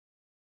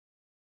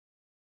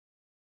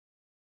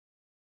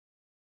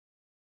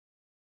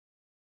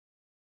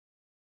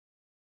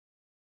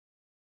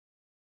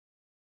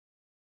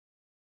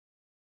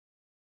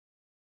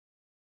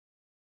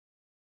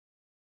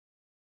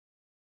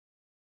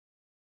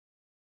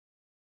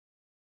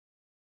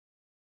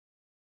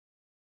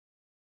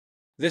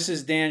This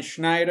is Dan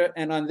Schneider,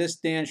 and on this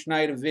Dan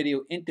Schneider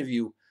video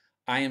interview,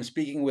 I am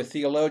speaking with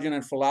theologian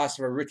and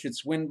philosopher Richard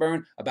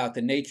Swinburne about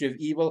the nature of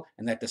evil,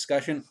 and that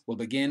discussion will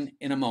begin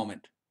in a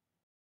moment.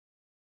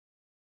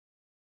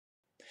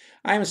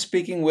 I am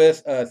speaking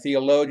with a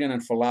theologian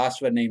and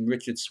philosopher named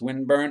Richard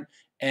Swinburne,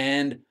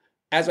 and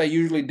as I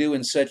usually do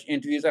in such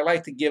interviews, I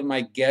like to give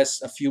my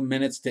guests a few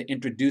minutes to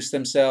introduce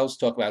themselves,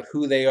 talk about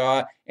who they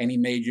are, any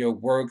major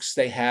works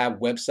they have,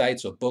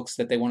 websites or books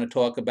that they want to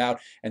talk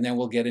about, and then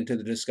we'll get into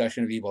the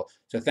discussion of evil.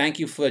 So thank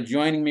you for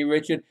joining me,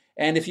 Richard.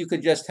 And if you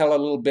could just tell a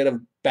little bit of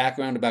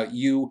background about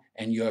you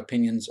and your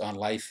opinions on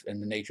life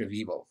and the nature of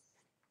evil.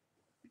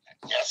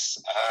 Yes,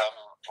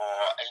 for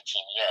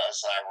 18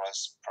 years I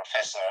was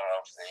professor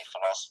of the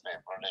philosophy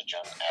of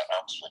religion at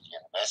Oxford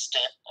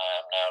University. I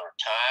am now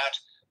retired,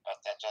 but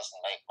that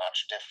doesn't make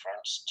much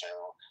difference to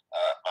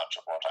much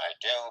of what I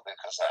do,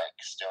 because I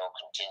still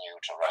continue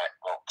to write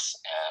books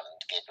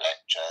and give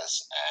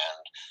lectures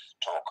and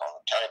talk on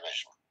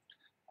television.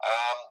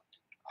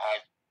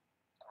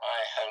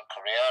 My whole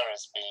career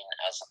has been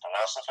as a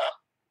philosopher.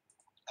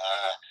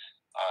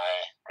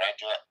 I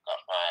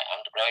got my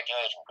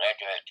undergraduate and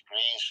graduate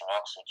degrees from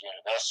Oxford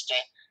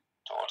University,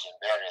 taught in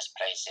various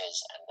places,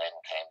 and then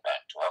came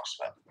back to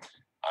Oxford.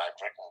 I've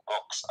written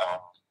books on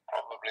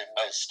probably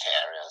most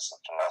areas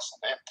of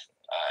philosophy.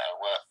 I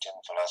worked in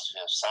philosophy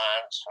of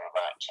science for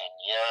about 10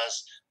 years,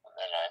 and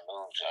then I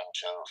moved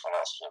into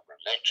philosophy of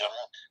religion.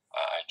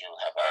 I do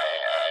have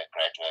a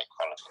graduate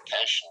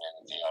qualification in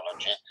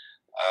theology,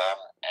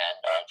 and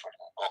I've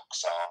written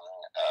books on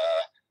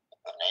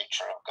the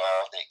nature of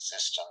God, the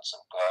existence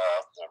of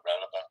God, the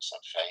relevance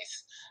of faith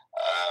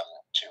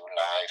to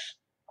life.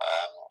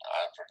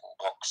 I've written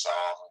books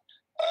on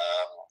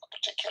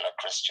particular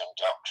Christian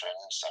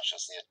doctrines, such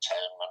as the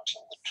atonement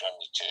and the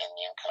Trinity and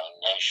the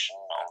Incarnation,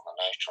 on the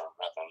nature of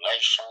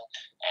revelation,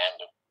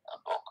 and a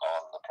book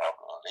on the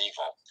problem of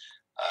evil.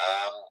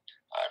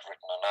 I've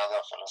written on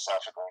other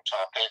philosophical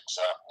topics,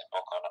 a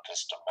book on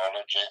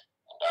epistemology,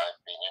 and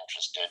I've been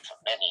interested for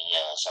many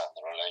years on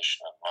the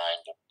relation of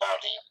mind and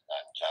body.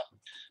 And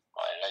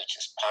my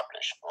latest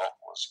published book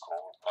was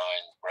called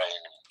Mind,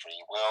 Brain and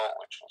Free Will,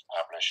 which was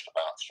published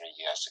about 3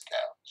 years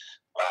ago.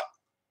 But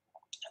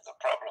the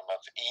problem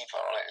of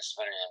evil is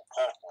very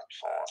important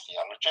for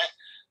theology,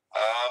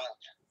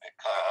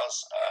 because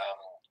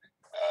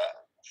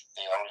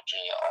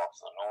theology of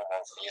the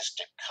normal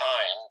theistic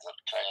kind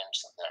that claims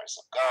that there is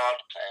a God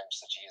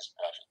claims that he is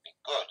perfectly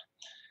good.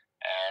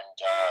 And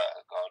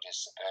God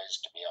is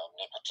supposed to be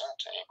omnipotent,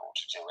 able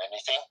to do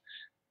anything,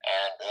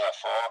 and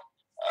therefore,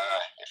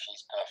 if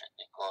he's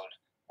perfectly good,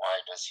 why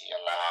does he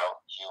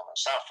allow human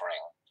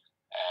suffering?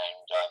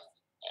 And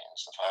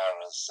insofar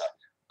as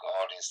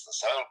God is the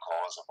sole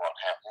cause of what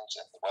happens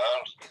in the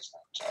world, he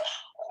isn't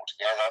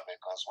altogether,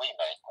 because we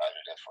make quite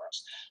a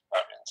difference.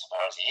 But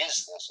insofar as he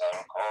is the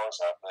sole cause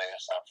of the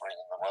suffering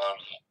in the world,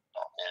 he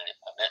not merely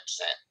permits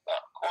it,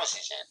 but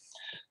causes it.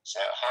 So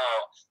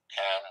how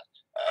can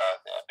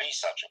there be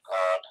such a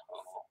God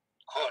who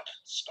could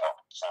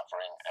stop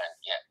suffering and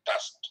yet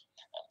doesn't?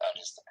 And that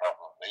is the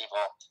problem of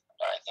evil.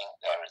 And I think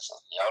there is a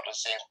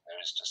theodicy,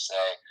 there is to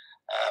say,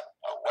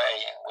 a way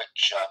in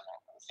which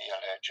the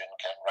theologian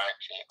can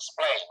rightly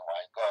explain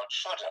why God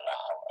should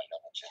allow a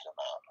limited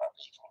amount of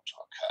evil to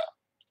occur.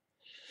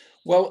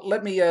 Well,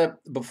 let me,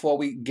 before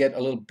we get a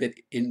little bit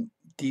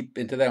deep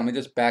into that, let me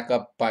just back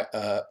up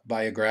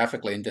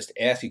biographically and just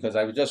ask you, because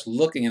I was just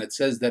looking and it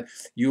says that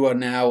you are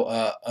now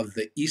of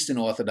the Eastern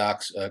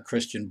Orthodox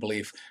Christian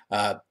belief.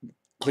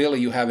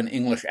 Clearly you have an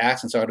English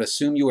accent, so I would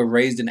assume you were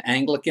raised in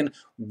Anglican.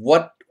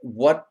 What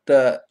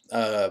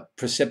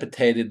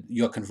precipitated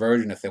your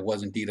conversion, if there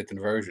was indeed a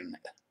conversion?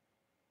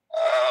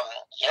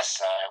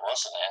 Yes, I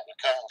was an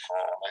Anglican for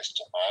most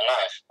of my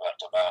life, but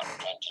about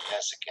 20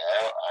 years ago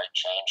I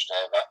changed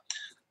over.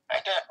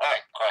 I don't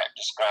like quite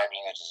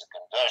describing it as a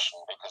conversion,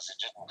 because it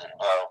didn't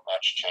involve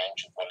much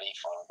change of belief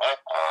on my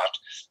part,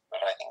 but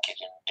I think it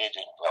did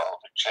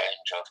involve a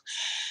change of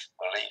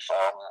belief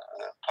on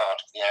the part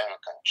of the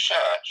Anglican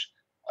Church.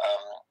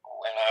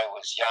 When I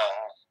was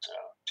young,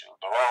 to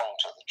belong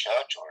to the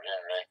church, or at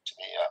any rate to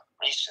be a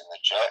priest in the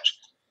church,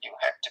 you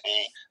had to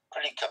be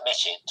pretty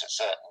committed to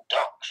certain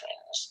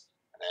doctrines.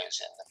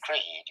 Those in the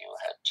creed, you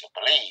had to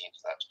believe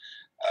that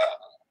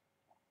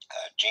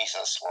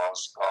Jesus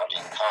was God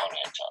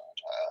incarnate and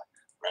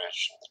rose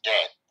from the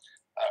dead,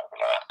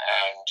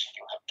 and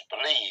you have to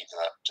believe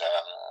that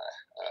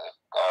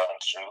God,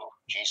 through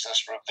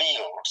Jesus,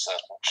 revealed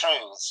certain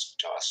truths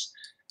to us.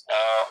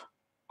 Now,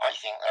 I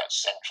think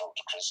that's central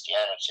to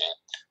Christianity,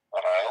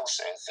 but I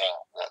also think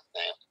that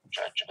the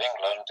Church of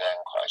England and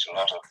quite a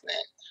lot of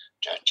the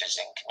churches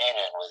in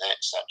communion with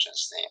it, such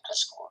as the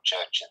Episcopal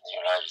Church in the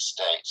United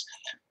States,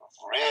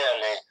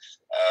 really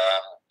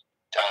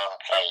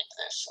downplayed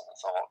this and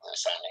thought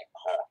this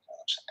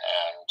unimportant.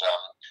 And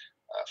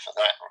for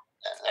that,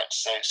 that's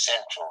so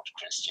central to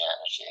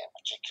Christianity, in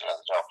particular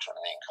the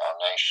doctrine of the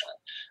Incarnation,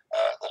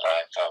 that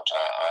I felt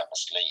I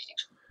must leave.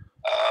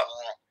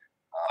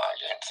 I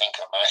don't think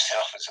think of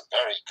myself as a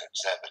very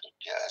conservative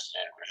person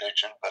in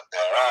religion, but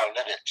there are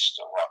limits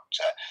to what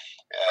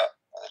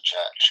the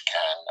church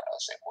can,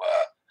 as it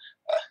were,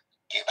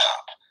 give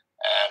up.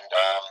 And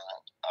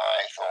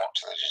I thought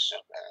that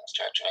the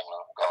Church of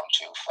England had gone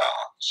too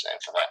far, so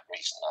for that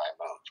reason I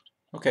moved.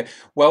 Okay.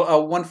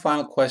 Well, one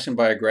final question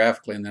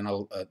biographically, and then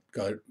I'll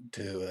go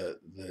to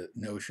the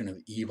notion of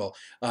evil.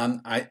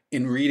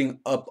 In reading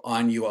up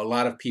on you, a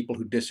lot of people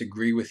who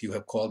disagree with you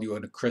have called you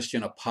a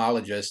Christian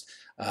apologist.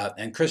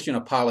 And Christian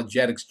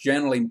apologetics,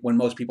 generally, when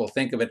most people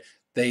think of it,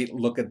 they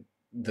look at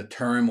the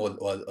term or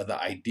the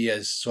idea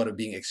as sort of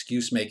being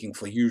excuse making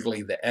for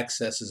usually the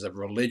excesses of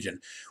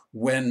religion.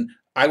 When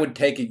I would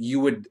take it,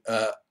 you would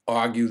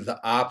argue the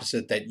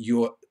opposite, that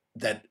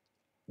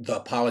the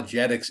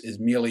apologetics is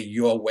merely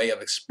your way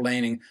of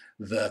explaining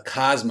the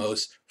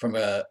cosmos from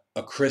a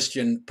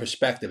Christian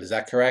perspective. Is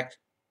that correct?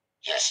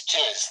 Yes, it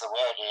is. The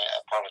word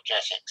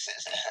apologetics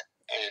is a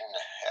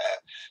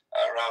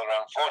rather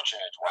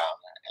unfortunate one.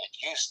 It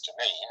used to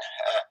mean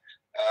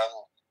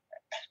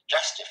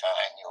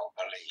justifying your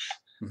belief.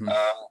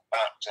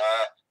 But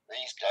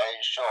these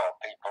days, sure,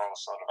 people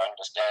sort of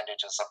understand it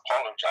as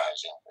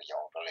apologizing for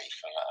your belief,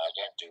 and I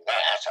don't do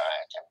that.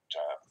 I attempt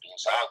to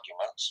use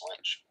arguments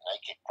which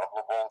make it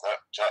probable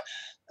that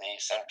the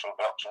central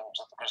doctrines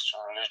of the Christian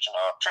religion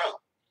are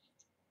true.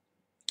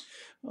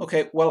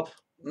 Okay, well,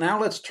 now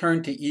let's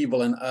turn to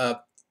evil, and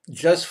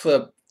just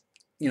for,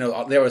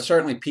 there are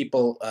certainly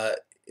people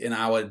in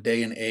our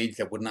day and age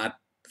that would not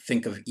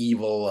think of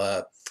evil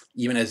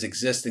even as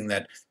existing,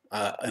 that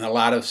in a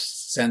lot of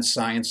sense,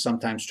 science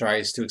sometimes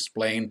tries to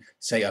explain,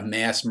 say, a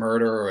mass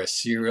murderer or a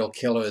serial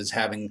killer as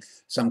having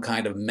some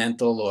kind of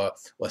mental or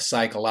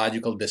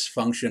psychological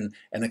dysfunction,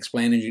 and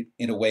explaining it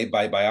in a way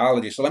by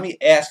biology. So let me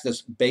ask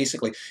this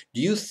basically. Do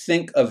you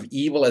think of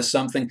evil as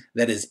something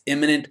that is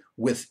immanent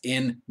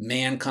within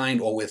mankind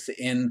or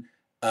within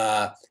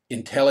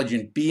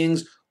intelligent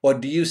beings, or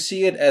do you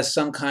see it as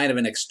some kind of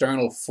an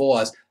external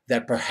force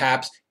that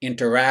perhaps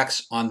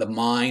interacts on the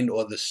mind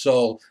or the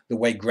soul the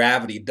way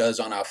gravity does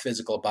on our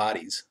physical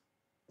bodies?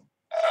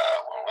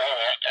 Well,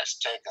 let's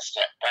take a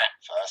step back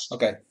first.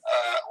 Okay.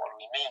 What do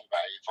we mean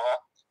by evil?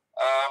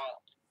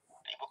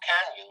 People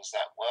can use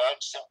that word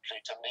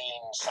simply to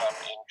mean some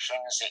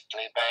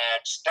intrinsically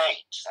bad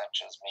state,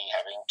 such as me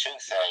having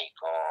toothache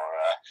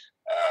or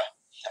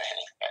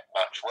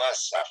much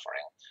worse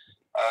suffering.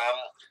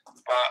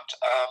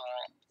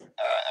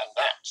 And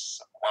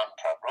that's one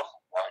problem.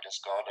 Why does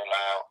God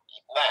allow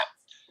even that?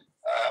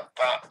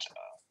 But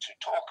to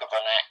talk of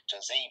an act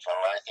as evil,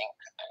 I think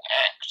an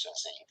act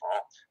as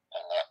evil,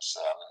 and that's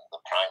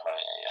the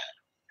primary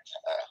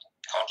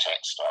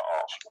context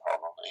of the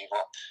problem of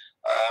evil,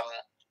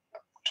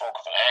 talk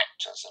of an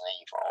act as an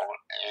evil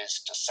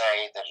is to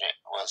say that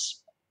it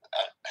was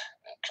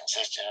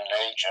consisted in an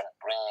agent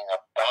bringing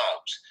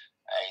about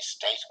a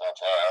state of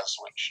affairs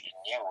which he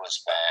knew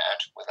was bad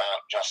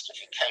without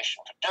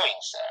justification for doing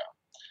so.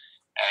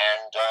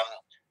 And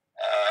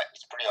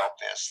it's pretty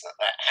obvious that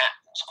that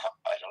happens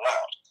quite a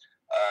lot.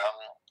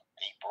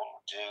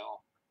 People do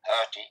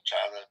hurt each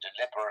other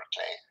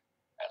deliberately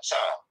and so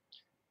on.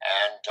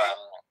 And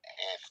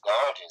if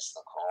God is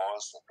the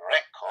cause, the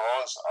direct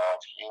cause of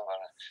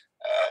human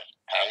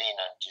pain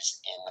and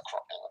in the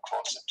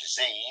course of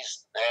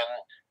disease,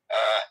 then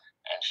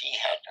and he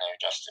had no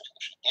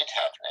justification, he did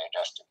have no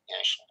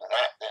justification for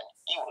that, then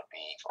he would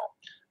be evil.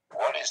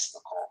 What is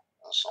the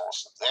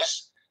source of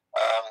this?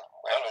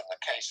 Well, in the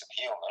case of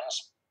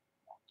humans,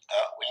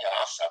 we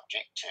are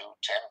subject to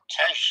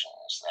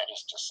temptations. That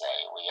is to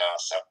say, we are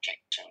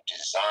subject to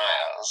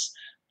desires,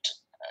 to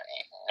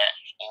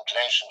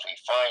inclinations we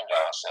find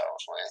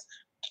ourselves with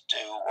to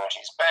do what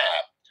is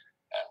bad.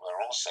 And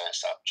we're also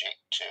subject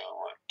to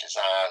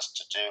desires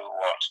to do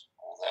what,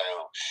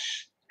 although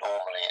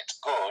normally it's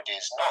good,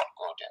 is not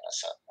good in a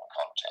certain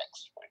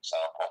context. For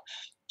example,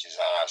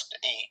 desires to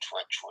eat,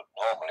 which would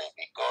normally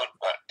be good,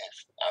 but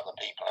if other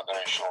people are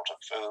very short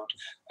of food,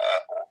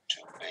 ought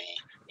to be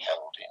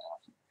held in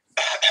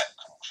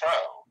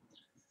control.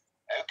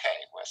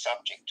 Okay, we're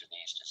subject to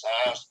these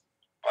desires,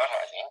 but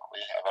I think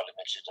we have a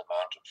limited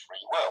amount of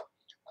free will,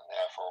 and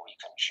therefore we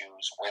can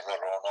choose whether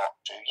or not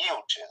to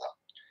yield to them.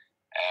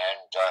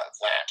 And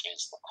that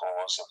is the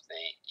cause of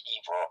the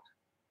evil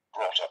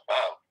brought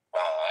about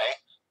by,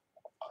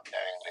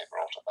 unknowingly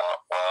brought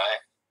about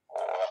by,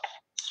 or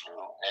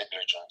through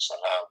negligence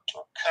allowed to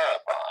occur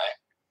by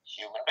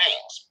human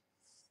beings.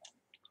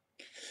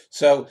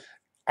 So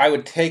I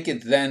would take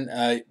it then,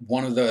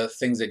 one of the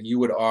things that you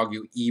would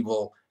argue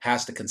evil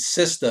has to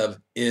consist of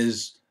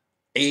is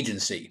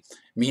agency,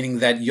 meaning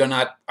that you're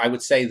not, I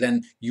would say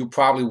then you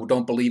probably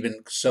don't believe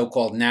in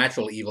so-called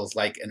natural evils,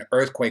 like an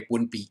earthquake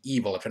wouldn't be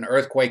evil. If an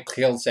earthquake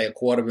killed, say,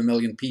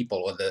 250,000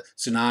 people, or the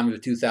tsunami of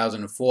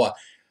 2004,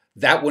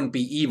 that wouldn't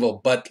be evil.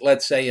 But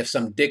let's say if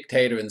some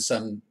dictator in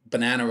some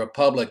banana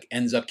republic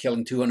ends up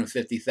killing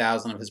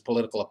 250,000 of his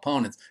political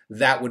opponents,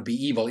 that would be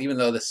evil, even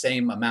though the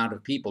same amount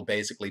of people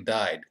basically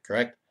died,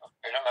 correct?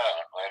 Wait a moment.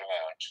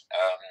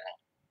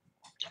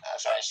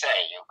 as I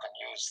say, you can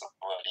use the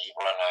word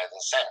evil in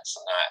either sense,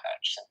 and that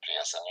simply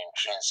as an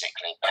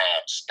intrinsically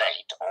bad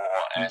state, or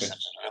as Okay. a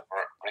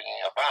deliberate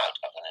bringing about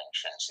of an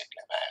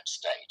intrinsically bad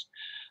state.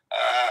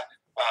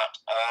 But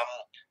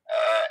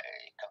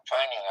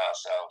confining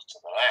ourselves to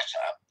the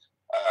latter,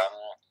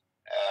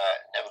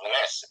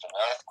 nevertheless, if an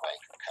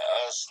earthquake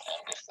occurs,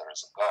 and if there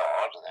is a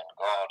God, then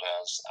God,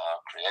 as our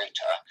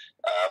creator,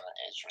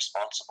 is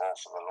responsible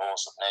for the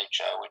laws of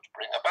nature which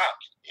bring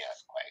about the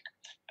earthquake.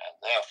 And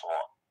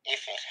therefore,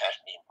 if it had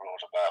been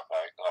brought about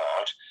by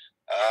God,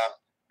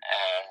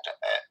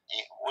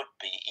 it would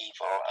be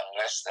evil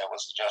unless there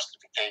was a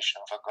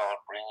justification for God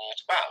bringing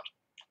it about.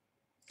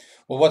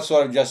 Well, what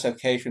sort of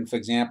justification, for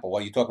example?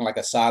 Are you talking like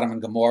a Sodom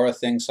and Gomorrah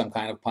thing, some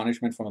kind of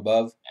punishment from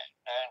above? No.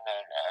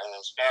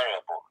 There's various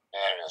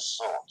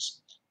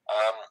sorts.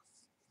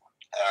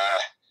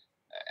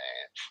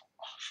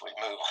 If we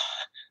move,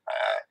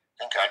 I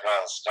think I'd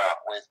rather start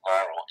with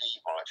moral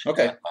evil, if you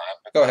don't mind,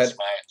 because go ahead.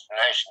 my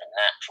explanation of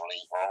natural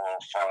evil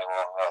will follow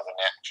on rather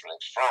naturally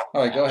from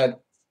All right, that. go ahead.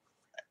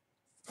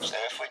 So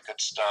if we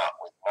could start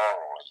with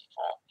moral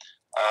evil,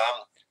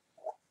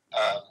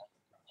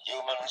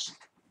 humans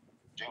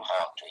do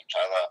harm to each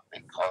other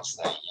because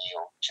they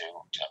yield to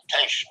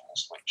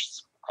temptations,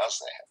 which,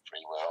 because they have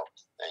free will,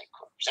 they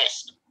could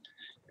resist.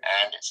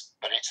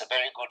 But it's a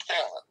very good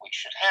thing that we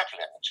should have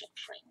limited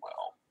free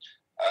will.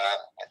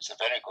 It's a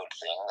very good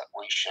thing that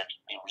we should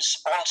be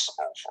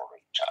responsible for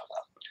each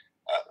other.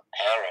 The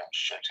parents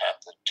should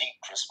have the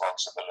deep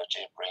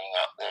responsibility of bringing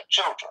up their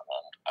children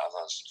and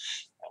others.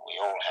 And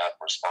we all have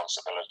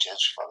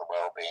responsibilities for the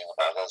well-being of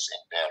others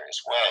in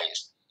various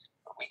ways.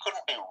 But we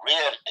couldn't be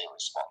really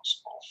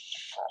responsible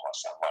for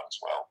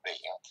someone's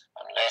well-being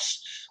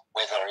unless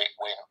whether it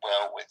went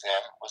well with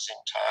them was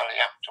entirely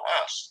up to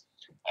us.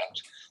 And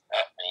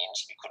that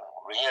means we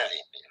couldn't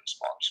really be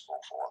responsible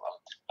for them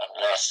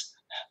unless,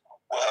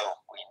 were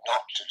we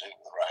not to do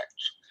the right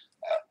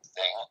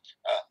thing,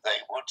 they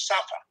would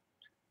suffer.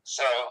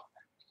 So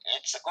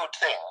it's a good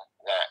thing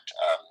that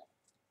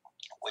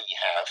we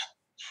have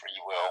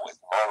free will with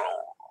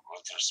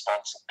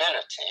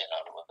responsibility, in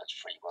other words,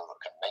 free will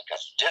that can make a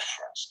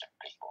difference to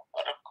people.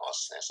 But of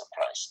course, there's a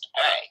price to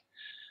pay.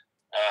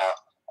 Now,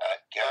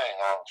 going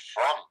on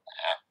from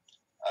that,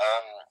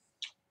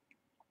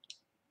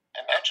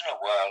 imagine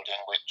a world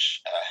in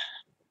which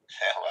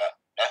there were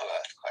no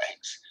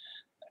earthquakes,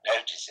 no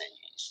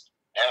disease,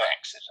 no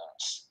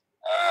accidents.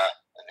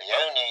 The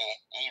only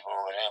evil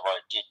that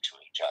anybody did to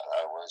each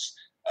other was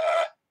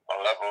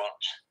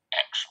malevolent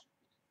action.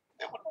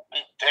 There wouldn't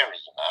be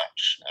very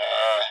much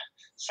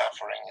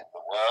suffering in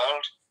the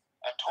world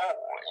at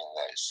all in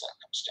those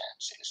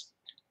circumstances.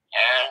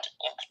 And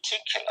in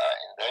particular,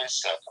 in those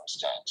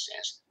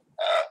circumstances,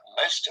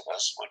 most of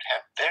us would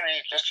have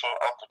very little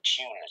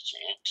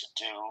opportunity to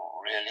do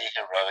really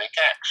heroic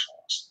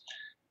actions.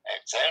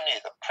 It's only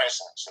the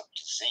presence of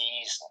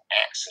disease and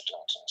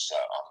accident and so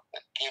on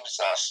that gives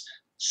us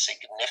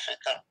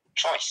significant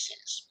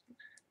choices.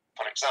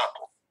 For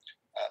example,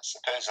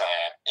 suppose I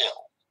am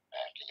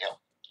badly ill.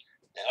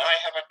 Then I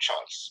have a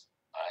choice.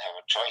 I have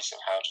a choice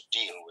of how to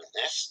deal with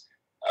this,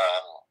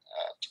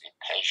 to be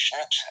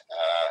patient,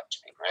 to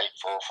be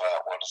grateful for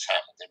what has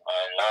happened in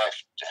my life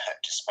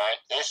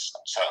despite this,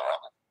 and so on,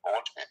 or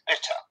to be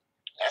bitter.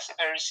 That's a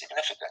very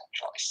significant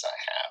choice I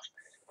have.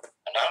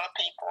 And other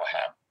people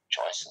have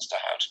choices to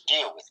how to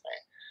deal with me.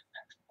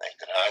 They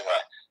can either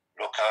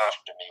look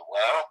after me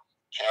well,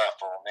 care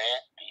for me,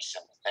 be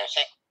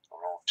sympathetic,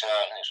 or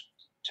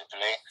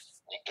alternatively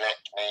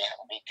neglect me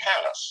and be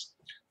callous.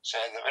 So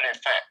the very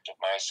fact of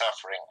my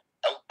suffering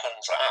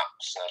opens up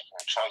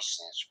certain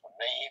choices for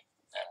me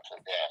and for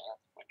them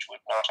which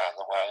would not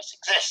otherwise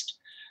exist.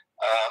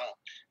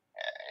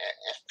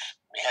 If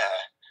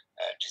mere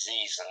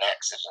disease and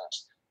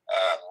accident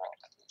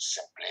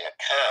simply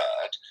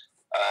occurred,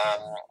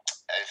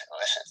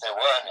 if there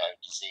were no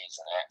disease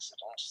and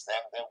accidents,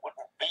 then there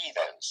wouldn't be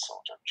those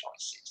sort of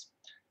choices.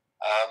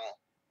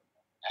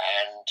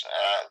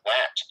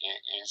 That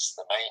is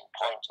the main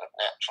point of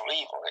natural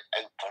evil. It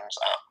opens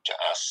up to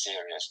us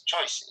serious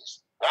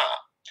choices. But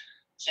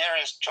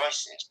serious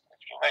choices,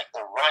 if you make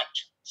the right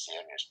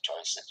serious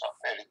choice, it's not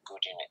really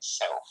good in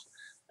itself,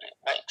 but it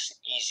makes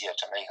it easier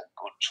to make a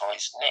good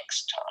choice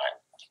next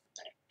time.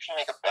 And if you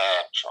make a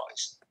bad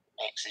choice, it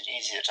makes it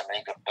easier to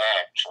make a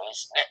bad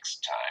choice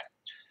next time.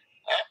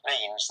 That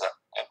means that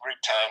every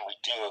time we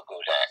do a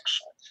good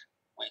action,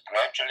 we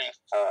gradually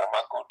form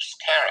a good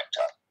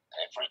character.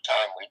 Every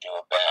time we do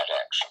a bad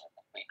action,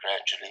 we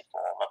gradually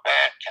form a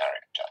bad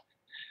character.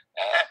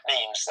 And that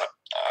means that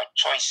our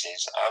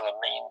choices are the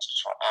means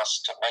for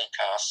us to make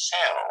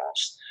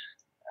ourselves,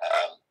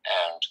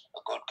 and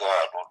a good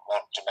God would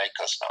want to make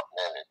us not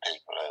merely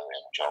people who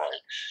enjoy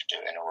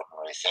doing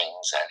ordinary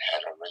things and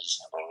had a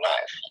reasonable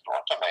life. He'd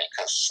want to make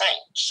us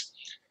saints.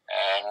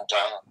 And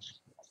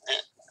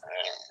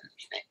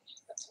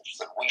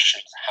that we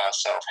should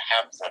ourselves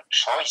have the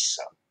choice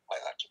of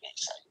whether to be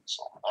saints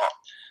or not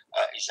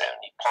is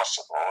only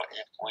possible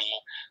if we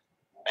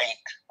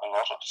make a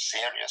lot of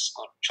serious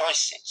good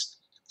choices.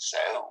 So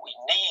we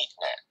need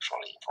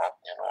natural evil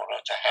in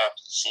order to have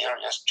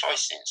serious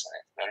choices, and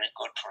it's very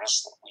good for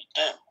us that we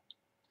do.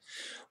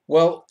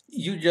 Well,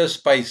 you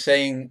just by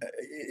saying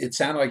it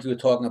sounded like you were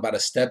talking about a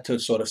step to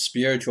sort of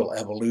spiritual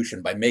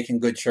evolution by making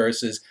good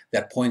choices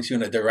that points you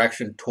in a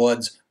direction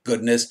towards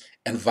goodness,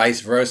 and vice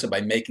versa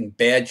by making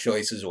bad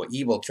choices or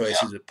evil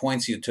choices it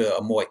points you to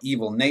a more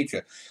evil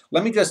nature.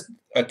 Let me just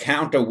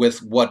counter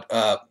with what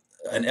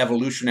an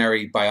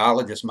evolutionary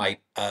biologist might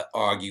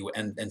argue,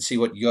 and see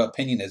what your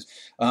opinion is.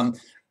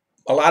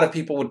 A lot of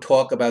people would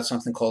talk about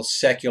something called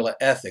secular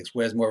ethics,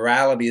 whereas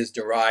morality is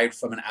derived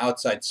from an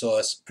outside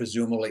source,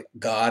 presumably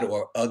God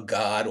or a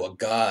God or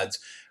gods.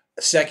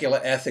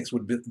 Secular ethics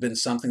would have been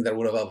something that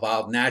would have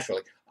evolved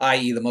naturally,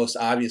 i.e., the most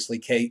obvious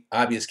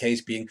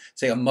case being,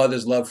 say, a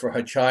mother's love for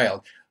her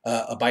child.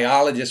 A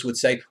biologist would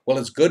say, well,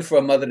 it's good for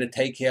a mother to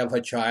take care of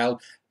her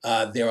child.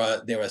 There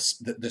are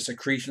the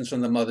secretions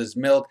from the mother's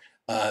milk,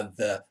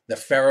 the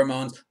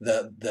pheromones,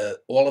 the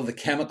all of the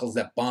chemicals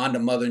that bond a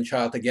mother and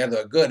child together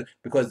are good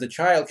because the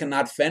child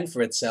cannot fend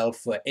for itself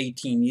for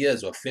 18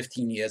 years or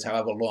 15 years,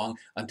 however long,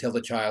 until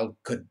the child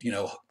could,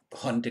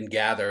 hunt and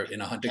gather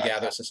in a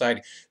hunter-gatherer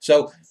society.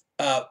 So,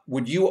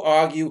 would you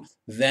argue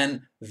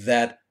then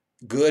that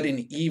good and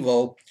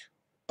evil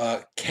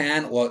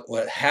can or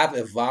have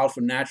evolved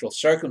from natural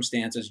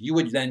circumstances? You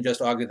would then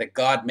just argue that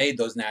God made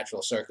those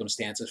natural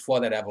circumstances for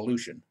that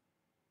evolution.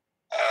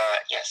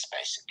 Yes,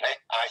 basically.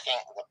 I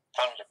think the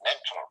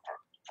fundamental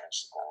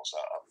principles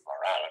of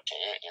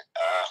morality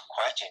are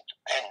quite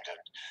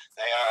independent.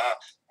 They are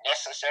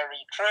necessary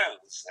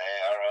truths. They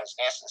are as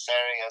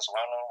necessary as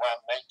one and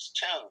one makes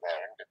two.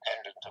 They're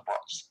independent of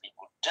what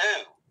people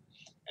do.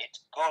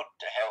 It's good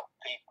to help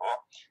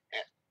people,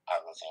 if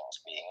other things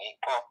being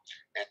equal.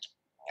 It's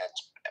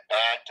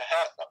bad to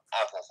hurt them,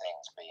 other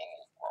things being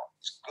equal.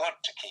 It's good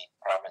to keep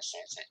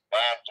promises, it's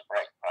bad to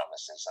break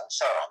promises, and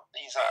so on.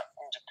 These are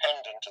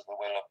independent of the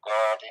will of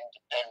God,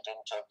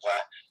 independent of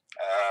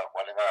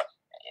whatever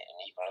an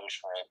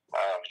evolutionary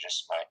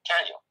biologist might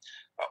tell you.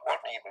 But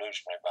what an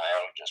evolutionary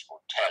biologist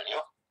will tell you,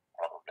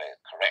 probably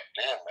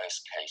correctly in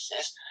most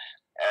cases,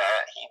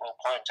 he will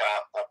point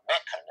out the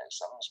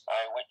mechanisms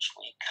by which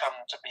we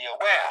come to be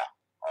aware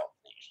of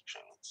these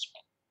truths.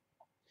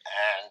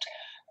 And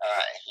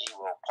he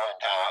will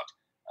point out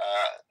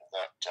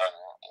that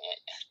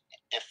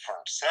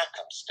different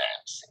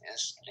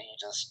circumstances lead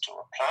us to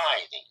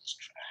apply these,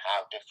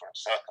 how different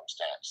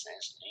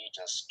circumstances lead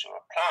us to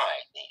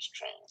apply these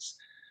truths.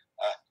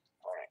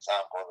 For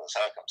example, the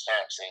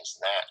circumstances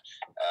that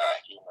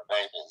human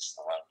babies,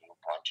 the one you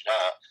pointed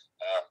out,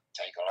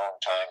 take a long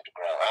time to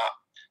grow up,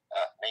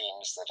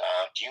 means that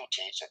our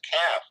duty to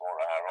care for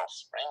our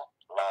offspring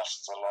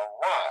lasts a long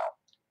while.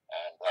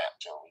 And that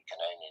we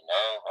can only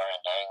know by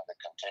knowing the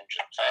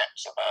contingent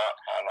facts about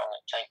how long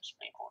it takes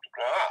people to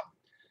grow up.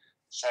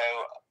 So,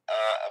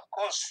 of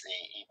course,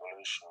 the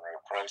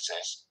evolutionary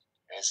process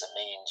is a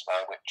means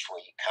by which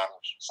we come,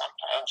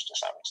 sometimes to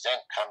some extent,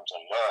 come to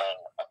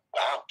learn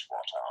about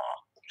what are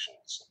the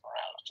truths of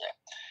morality.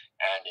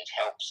 And it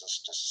helps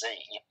us to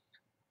see,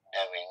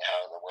 knowing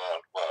how the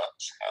world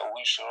works, how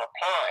we shall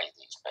apply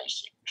these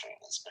basic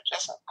truths, but it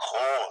doesn't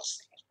cause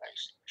these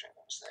basic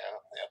truths.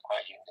 They're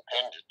quite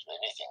independent of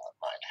anything that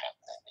might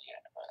happen in the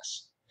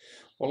universe.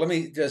 Well, let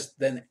me just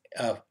then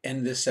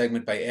end this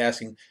segment by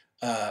asking,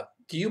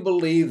 do you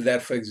believe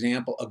that, for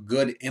example, a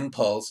good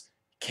impulse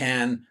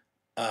can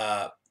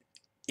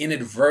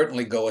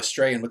inadvertently go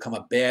astray and become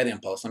a bad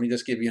impulse? Let me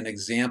just give you an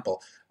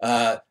example.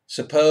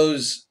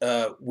 Suppose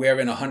we're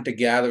in a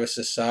hunter-gatherer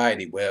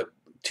society where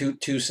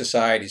two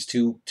societies,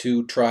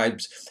 two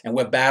tribes, and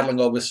we're battling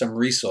over some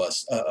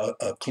resource,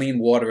 a clean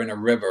water in a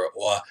river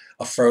or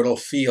a fertile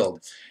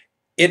field.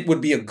 It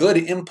would be a good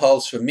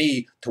impulse for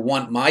me to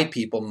want my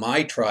people,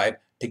 my tribe,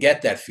 to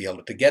get that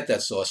field, to get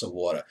that source of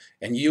water.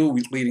 And you,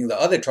 leading the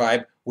other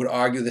tribe, would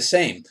argue the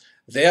same.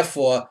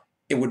 Therefore,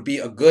 it would be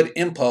a good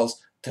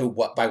impulse to,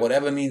 by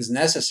whatever means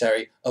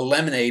necessary,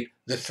 eliminate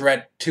the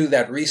threat to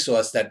that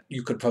resource that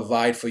you could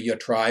provide for your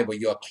tribe or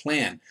your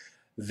clan.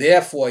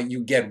 Therefore,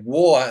 you get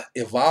war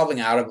evolving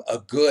out of a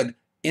good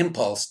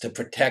impulse to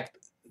protect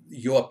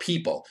your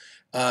people.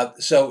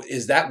 So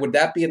would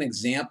that be an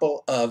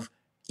example of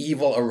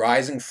evil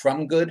arising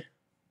from good?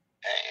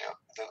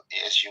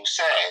 As you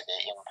say,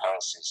 the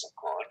impulses are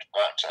good,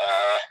 but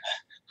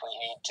we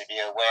need to be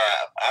aware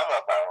of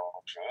other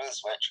moral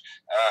truths which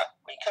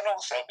we can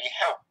also be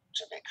helped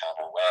to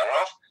become aware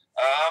of.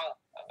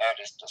 And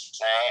that is to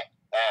say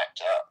that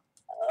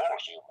all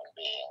human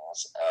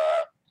beings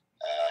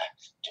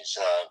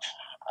deserve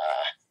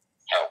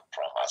help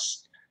from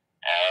us,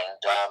 and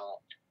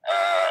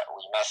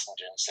we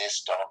mustn't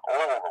insist on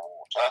all the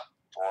water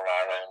for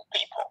our own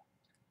people.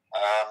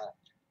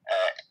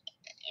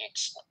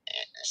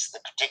 It's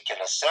the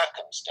particular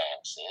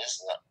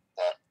circumstances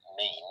that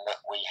mean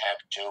that we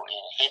have to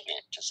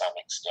inhibit to some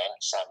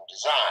extent some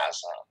desires.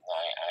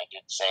 I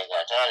did say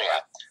that earlier.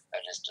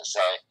 That is to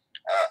say,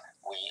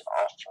 we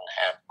often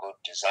have good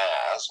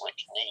desires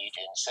which need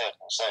in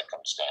certain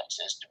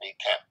circumstances to be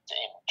kept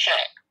in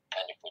check.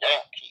 And if we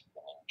don't keep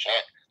them in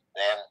check,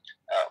 then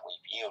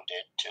we've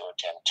yielded to a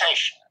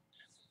temptation.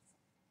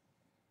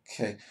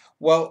 Okay.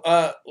 Well,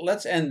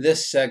 let's end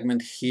this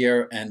segment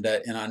here, and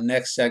in our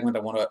next segment,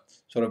 I want to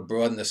sort of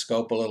broaden the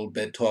scope a little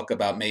bit, talk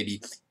about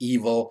maybe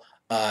evil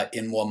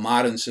in more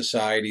modern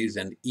societies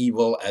and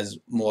evil as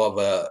more of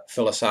a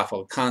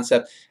philosophical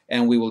concept,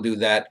 and we will do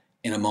that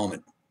in a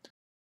moment.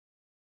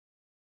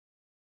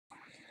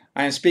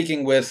 I am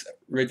speaking with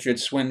Richard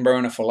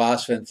Swinburne, a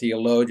philosopher and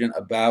theologian,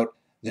 about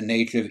the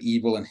nature of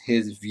evil and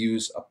his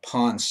views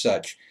upon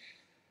such.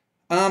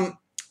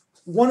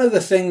 One of the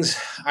things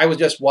I was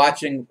just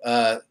watching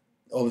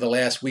over the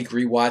last week,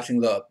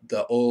 rewatching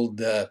the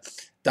old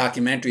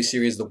documentary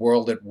series, "The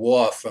World at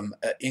War" from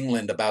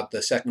England about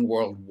the Second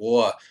World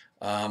War,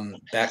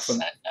 back from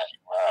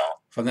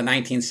the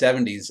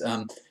 1970s,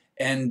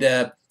 and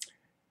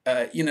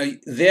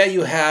there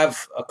you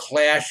have a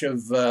clash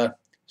of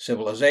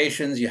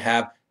civilizations. You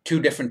have two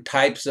different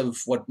types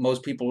of what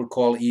most people would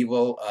call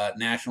evil: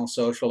 National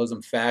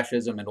Socialism,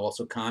 fascism, and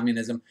also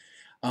communism.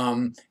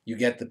 You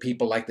get the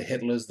people like the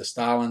Hitlers, the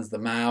Stalins, the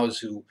Maos,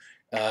 who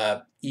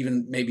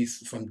even maybe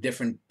from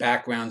different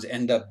backgrounds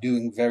end up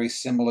doing very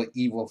similar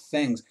evil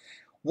things.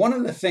 One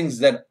of the things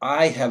that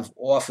I have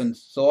often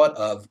thought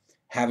of,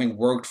 having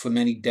worked for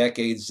many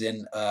decades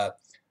in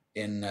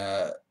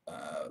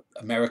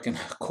American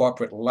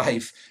corporate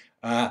life,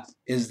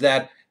 is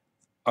that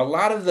a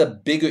lot of the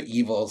bigger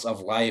evils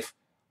of life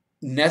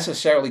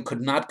necessarily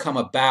could not come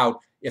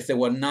about if there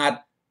were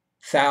not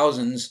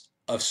thousands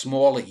of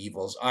smaller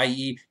evils,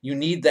 i.e., you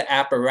need the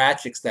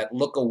apparatchiks that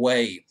look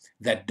away,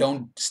 that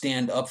don't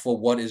stand up for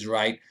what is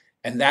right,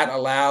 and that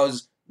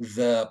allows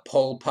the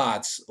Pol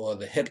Pots or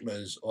the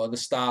Hitlers or the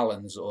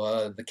Stalins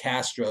or the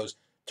Castros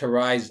to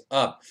rise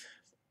up.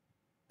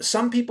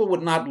 Some people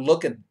would not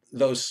look at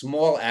those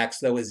small acts,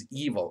 though, as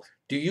evil.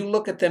 Do you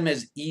look at them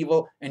as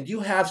evil? And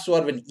you have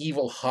sort of an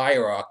evil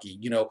hierarchy,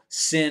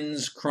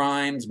 sins,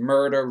 crimes,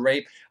 murder,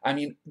 rape. I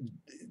mean,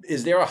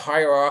 is there a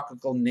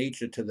hierarchical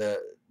nature to the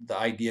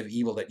idea of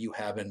evil that you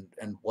have, and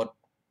what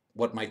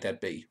might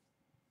that be?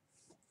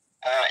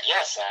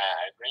 Yes,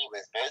 I agree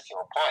with both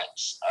your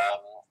points.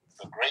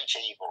 The great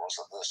evils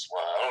of this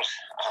world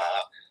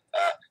are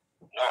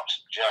not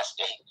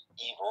just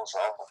evils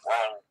of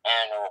one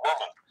man or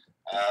woman.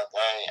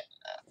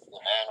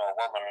 The man or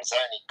woman has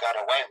only got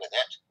away with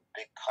it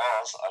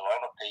because a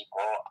lot of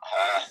people,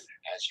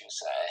 as you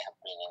say,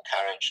 have been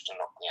encouraged to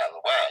look the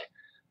other way.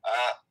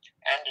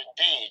 And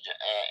indeed,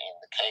 in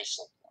the case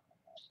of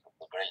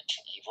the great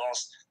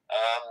evils,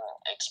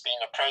 it's been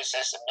a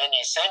process of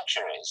many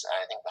centuries.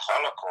 I think the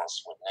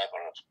Holocaust would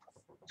never have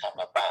come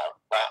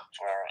about but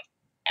for an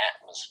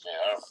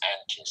atmosphere of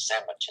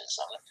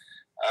anti-Semitism,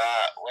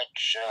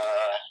 which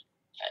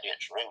had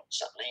its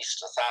roots at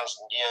least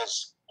 1,000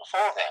 years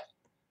before then.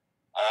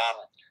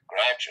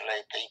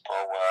 Gradually,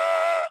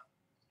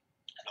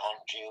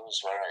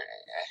 non-Jews were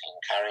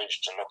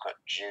encouraged to look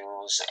at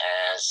Jews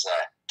as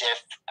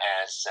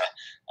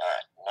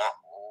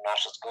not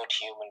as good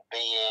human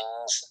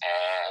beings,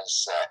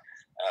 as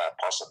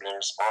possibly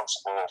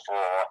responsible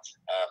for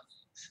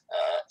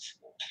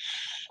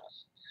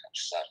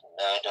certain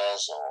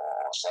murders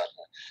or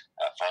certain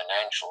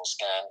financial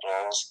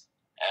scandals,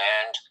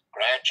 and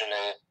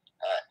gradually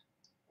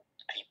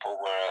people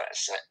were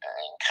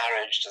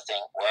encouraged to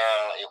think,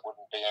 well, it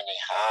wouldn't be any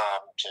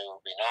harm to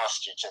be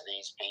nasty to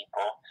these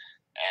people,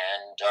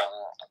 and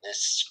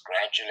this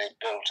gradually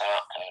built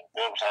up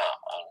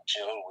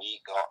until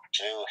we got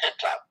to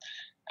Hitler.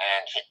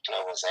 And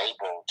Hitler was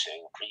able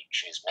to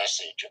preach his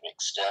message of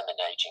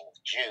exterminating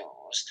the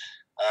Jews,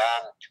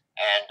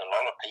 and a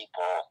lot of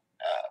people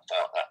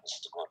felt that was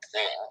a good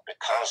thing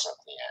because of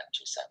the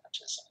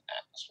anti-Semitism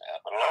atmosphere.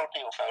 But a lot of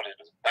people felt it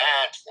was a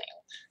bad thing,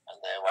 and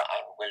they were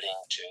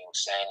unwilling to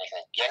say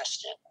anything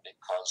against it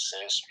because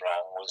so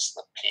strong was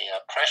the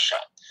peer pressure.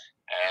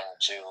 And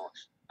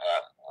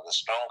the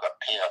stronger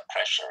peer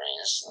pressure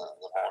is,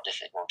 the more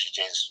difficult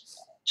it is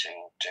to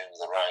do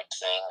the right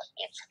thing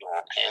if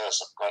your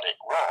peers have got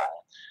it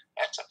wrong.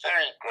 That's a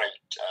very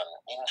great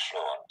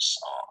influence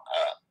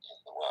in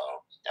the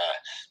world.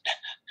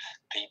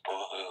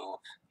 People who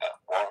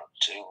want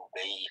to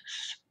be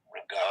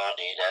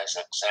regarded as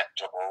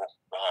acceptable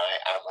by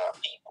other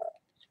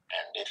people.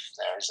 And if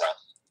there is a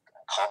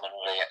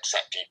commonly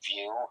accepted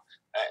view,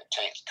 it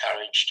takes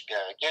courage to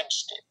go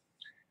against it.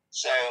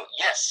 So,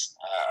 yes,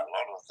 a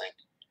lot of the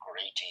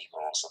great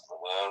evils of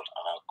the world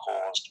are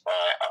caused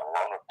by a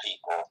lot of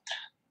people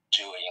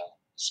doing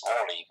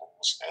small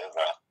evils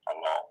over a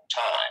long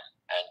time.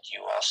 And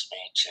you asked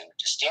me to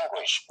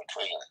distinguish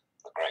between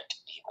the great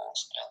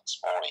evils and the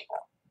small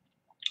evil.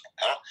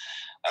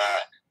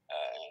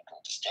 You can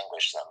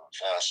distinguish them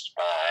first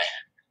by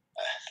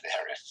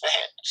their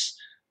effects.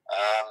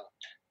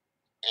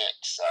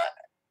 It's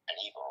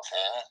an evil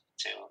thing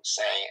to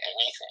say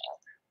anything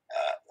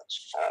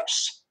that's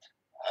false,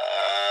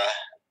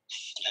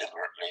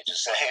 deliberately to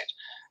say it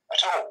at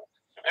all.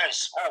 A very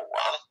small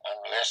one,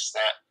 unless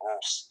that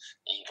false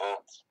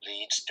evil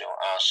leads to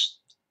us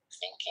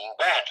thinking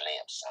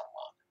badly of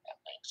someone. That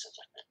makes it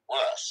a bit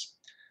worse.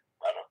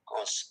 But of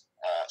course,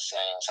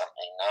 saying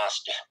something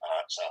nasty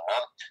about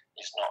someone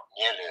is not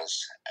nearly as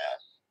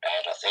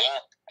bad a thing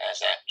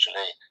as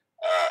actually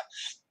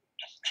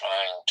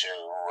trying to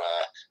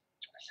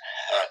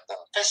hurt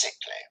them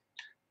physically.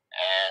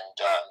 And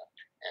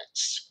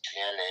it's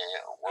clearly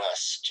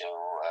worse to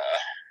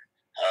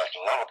hurt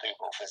a lot of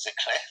people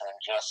physically than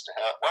just to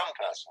hurt one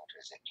person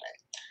physically.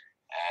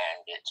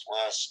 And it's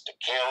worse to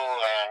kill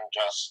than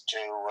just to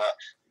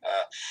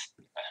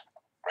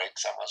break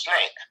someone's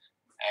leg.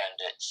 And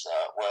it's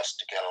worse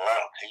to kill a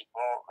lot of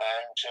people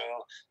than to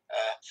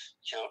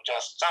kill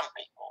just some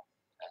people,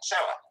 and so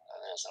on.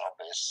 There's an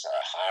obvious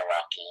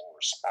hierarchy in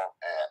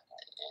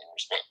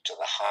respect to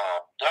the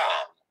harm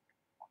done.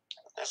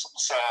 There's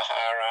also a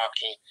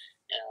hierarchy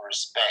in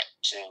respect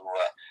to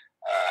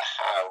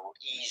how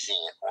easy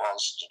it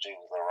was to do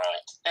the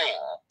right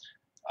thing,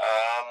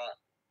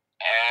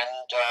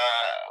 and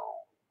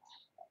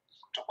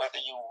to whether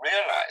you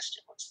realized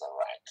it was the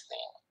right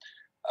thing.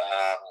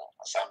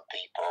 Some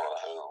people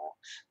who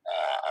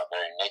are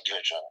very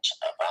negligent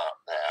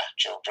about their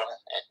children,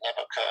 it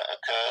never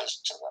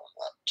occurs to them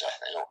that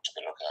they ought to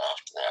be looking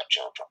after their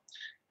children.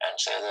 And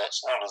so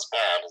that's not as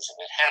bad as if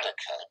it had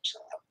occurred to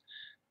them.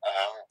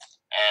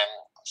 And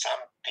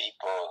some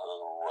people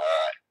who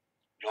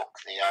look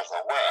the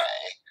other way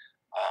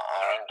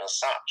are under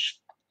such,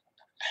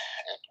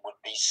 it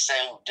would be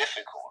so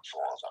difficult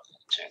for them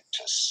to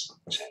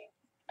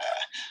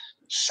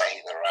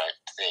say the right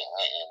thing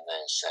in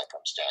those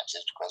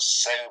circumstances, because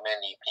so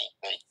many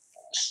people,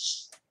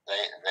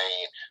 they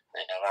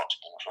are not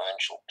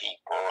influential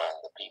people, and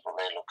the people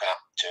they look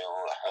up to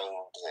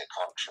hold the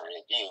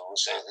contrary view,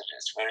 so that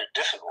it's very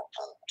difficult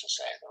for them to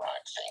say the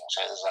right thing.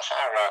 So there's a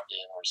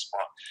hierarchy in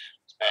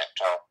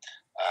respect of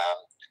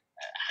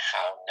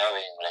how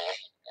knowingly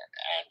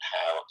and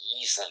how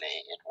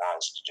easily it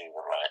was to do the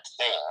right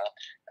thing.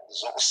 And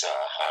there's also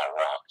a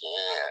hierarchy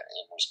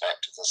in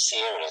respect of the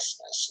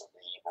seriousness of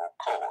the evil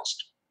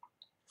caused.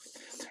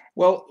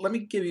 Well, let me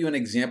give you an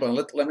example,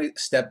 and let me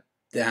step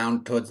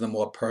down towards the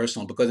more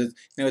personal, because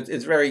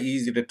it's very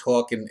easy to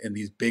talk in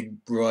these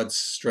big broad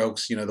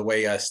strokes, the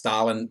way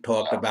Stalin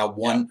talked about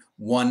one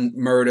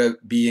murder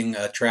being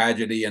a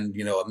tragedy and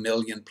a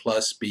million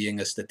plus being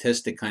a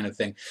statistic kind of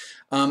thing.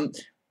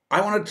 I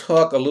want to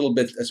talk a little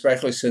bit,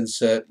 especially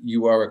since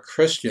you are a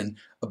Christian,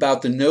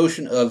 about the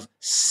notion of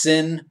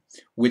sin,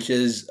 which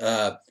is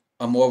a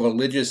more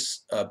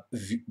religious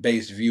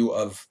based view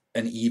of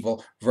an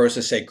evil,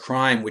 versus, say,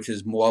 crime, which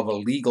is more of a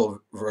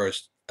legal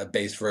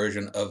based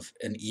version of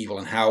an evil,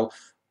 and how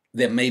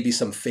there may be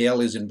some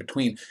failures in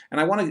between.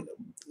 And I want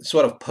to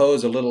sort of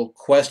pose a little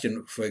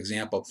question. For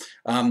example,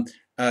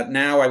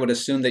 now I would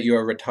assume that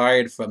you're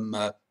retired from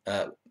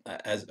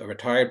as a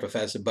retired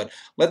professor, but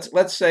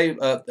let's say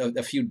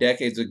a few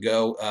decades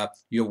ago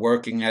you're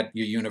working at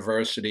your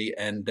university,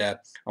 and I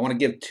want to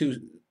give two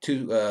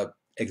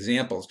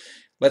examples.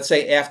 Let's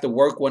say after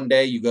work one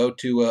day you go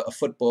to a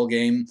football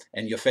game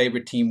and your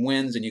favorite team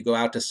wins, and you go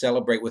out to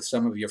celebrate with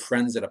some of your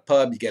friends at a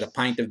pub. You get a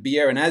pint of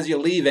beer, and as you're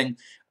leaving,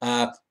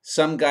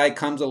 some guy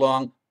comes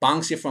along,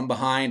 bonks you from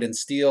behind, and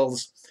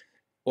steals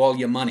all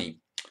your money.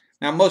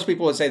 Now, most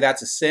people would say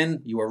that's a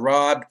sin. You were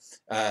robbed.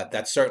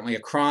 That's certainly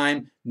a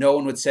crime. No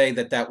one would say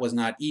that that was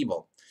not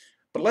evil.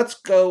 But let's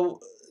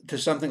go to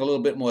something a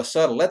little bit more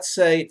subtle. Let's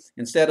say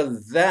instead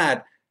of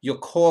that, you're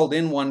called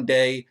in one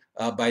day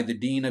by the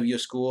dean of your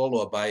school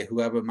or by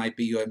whoever might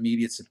be your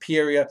immediate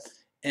superior,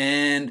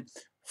 and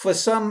for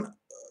some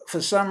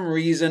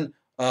reason,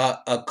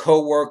 a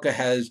coworker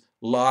has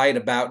lied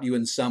about you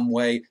in some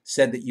way,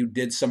 said that you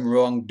did some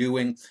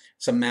wrongdoing,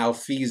 some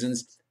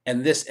malfeasance,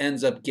 and this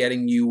ends up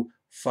getting you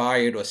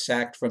fired or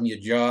sacked from your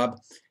job.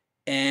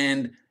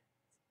 And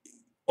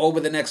over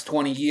the next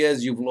 20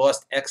 years, you've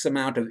lost X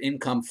amount of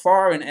income,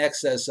 far in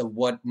excess of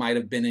what might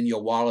have been in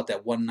your wallet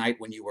that one night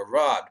when you were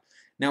robbed.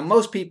 Now,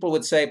 most people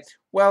would say,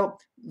 well,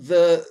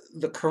 either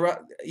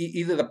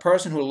the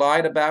person who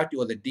lied about you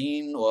or the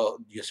dean or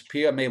your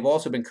superior may have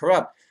also been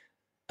corrupt.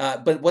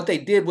 But what they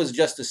did was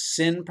just a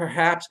sin,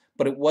 perhaps,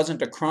 but it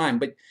wasn't a crime.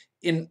 But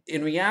in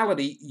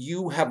reality,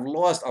 you have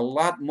lost a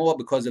lot more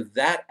because of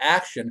that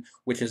action,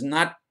 which is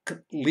not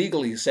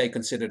legally, say,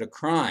 considered a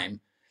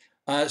crime.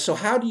 So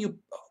how do you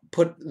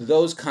put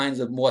those kinds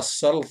of more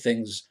subtle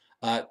things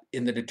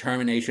in the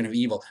determination of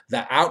evil?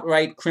 The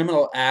outright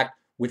criminal act,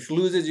 which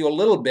loses you a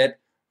little bit,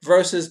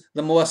 versus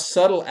the more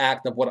subtle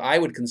act of what I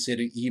would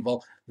consider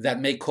evil that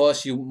may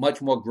cost you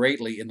much more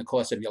greatly in the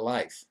course of your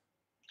life.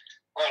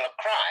 Well, a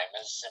crime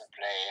is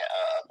simply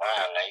a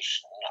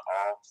violation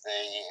of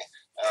the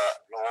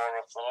law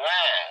of the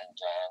land,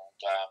 and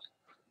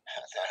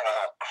there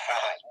are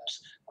crimes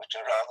which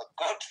are rather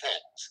good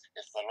things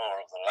if the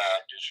law of the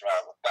land is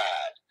rather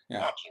bad.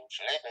 Yeah. Not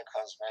usually,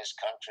 because most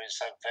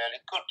countries have fairly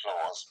good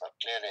laws, but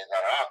clearly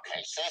there are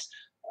cases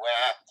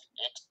where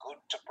it's good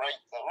to break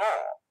the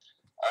law.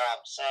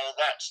 So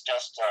that's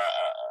just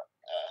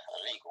a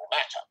legal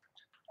matter.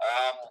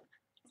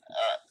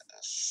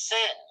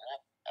 Sin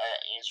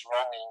is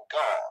wronging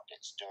God.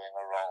 It's doing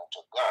a wrong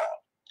to God.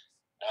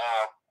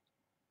 Now,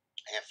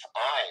 if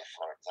I,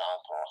 for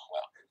example,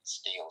 well,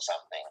 steal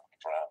something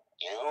from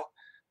you,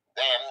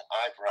 then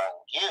I've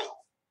wronged you.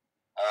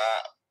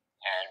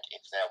 And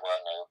if there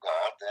were no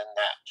God, then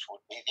that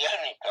would be the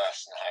only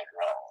person I'd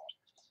wronged.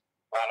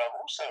 But I've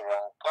also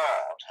wronged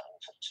God, and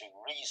for two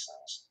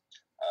reasons.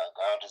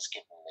 God has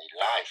given me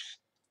life,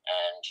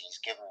 and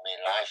He's given me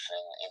life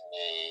in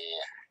the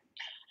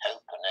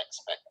hope and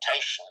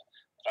expectation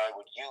that I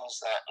would use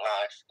that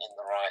life in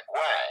the right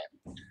way.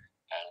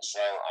 And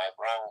so I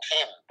wronged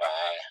Him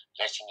by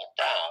letting Him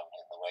down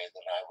in the way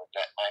that I would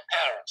let my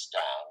parents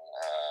down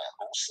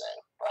also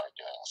by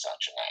doing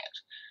such an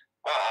act.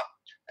 But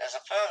there's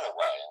a further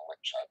way in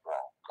which I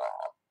wronged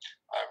God.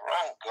 I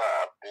wronged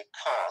God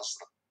because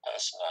the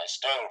person I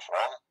stole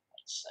from,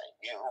 let's say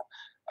you,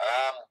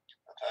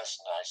 the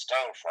person I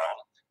stole from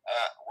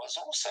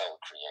was also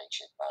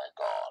created by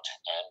God.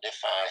 And if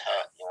I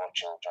hurt your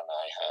children,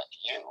 I hurt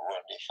you.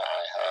 And if I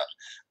hurt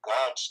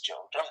God's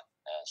children,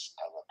 as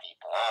other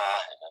people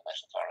are in a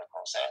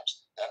metaphorical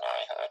sense, then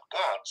I hurt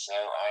God. So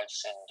I've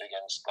sinned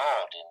against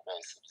God in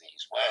both of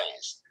these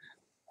ways.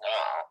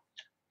 Now,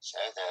 so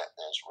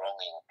there's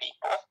wronging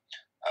people,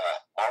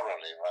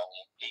 morally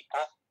wronging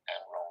people,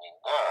 and wronging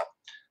God.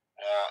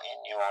 Now,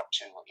 in your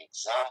two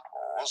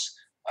examples,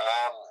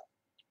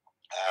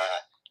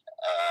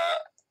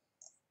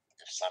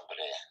 if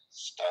somebody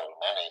stole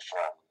money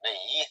from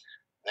me,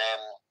 then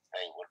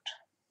they would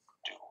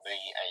do me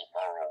a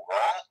moral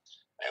wrong.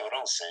 They would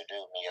also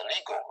do me a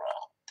legal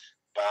wrong.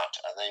 But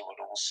they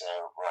would also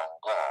wrong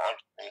God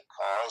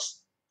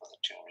because, for the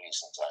two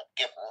reasons I've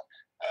given,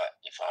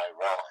 if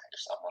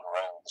someone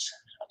wrongs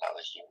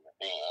another human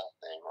being,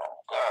 they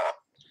wrong God.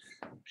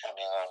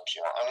 Coming on to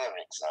your other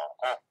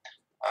example,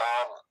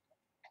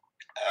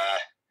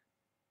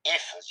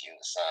 if, as you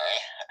say,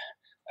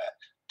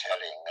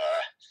 telling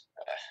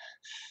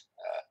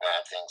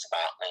bad things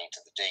about me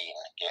to the dean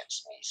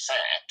gets me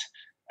sacked,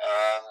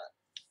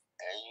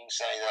 you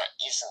say that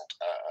isn't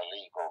a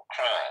legal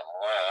crime.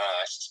 Well,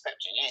 I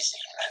suspect it is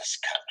in most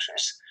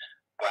countries,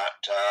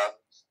 but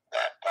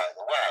that, by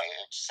the way,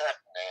 it's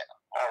certainly a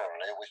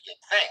morally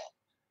wicked thing.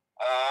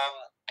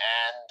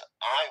 And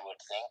I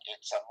would think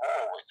it's a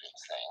more wicked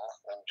thing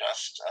than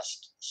just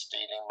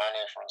stealing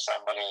money from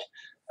somebody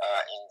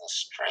in the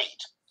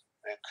street,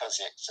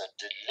 because it's a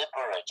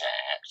deliberate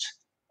act.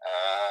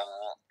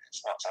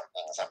 It's not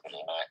something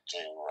somebody might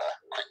do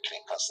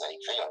quickly because they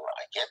feel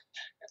like it.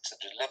 It's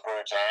a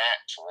deliberate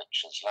act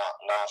which has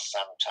last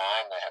some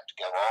time. They have to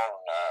go on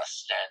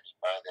standing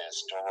by their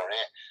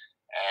story,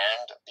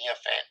 and the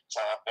effects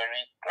are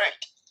very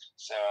great.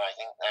 So I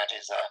think that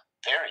is a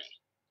very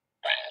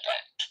bad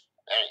act,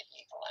 very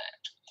evil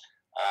act.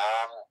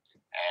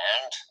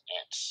 And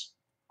it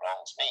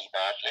wrongs me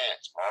badly.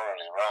 It's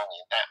morally wrong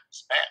in that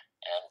respect,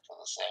 and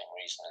for the same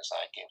reason as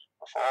I give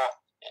before,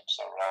 it's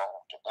a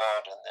wrong to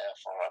God and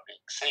therefore a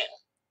big sin.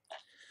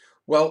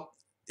 Well,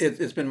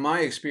 it's been my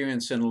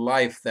experience in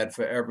life that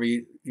for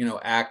every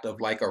act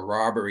of like a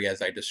robbery,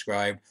 as I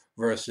described,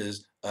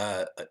 versus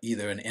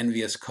either an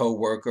envious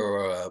coworker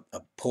or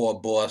a poor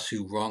boss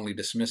who wrongly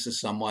dismisses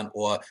someone,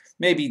 or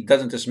maybe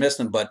doesn't dismiss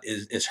them but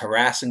is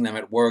harassing them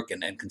at work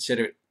and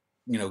consider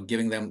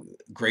giving them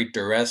great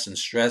duress and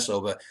stress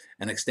over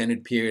an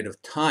extended period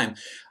of time.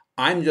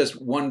 I'm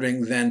just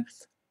wondering then,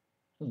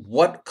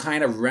 what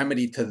kind of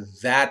remedy to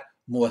that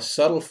more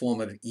subtle form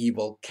of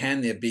evil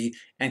can there be?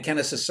 And can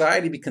a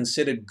society be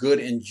considered good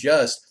and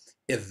just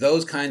if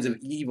those kinds of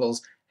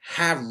evils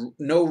have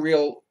no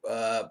real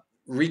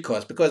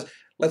recourse? Because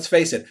let's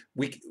face it,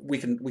 we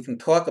can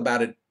talk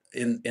about it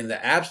in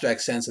the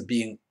abstract sense of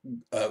being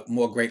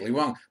more greatly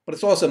wrong, but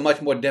it's also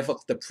much more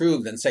difficult to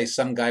prove than, say,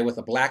 some guy with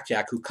a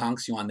blackjack who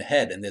conks you on the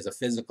head and there's a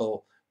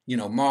physical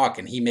mark,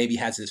 and he maybe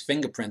has his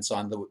fingerprints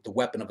on the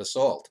weapon of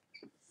assault.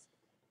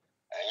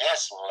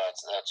 Yes, well,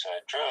 that's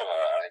very true.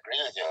 I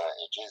agree with you.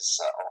 It is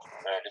often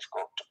very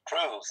difficult to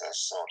prove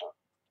this sort of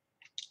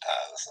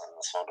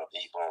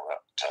evil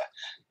that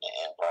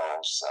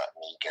involves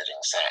me getting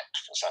sacked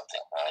for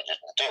something I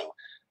didn't do.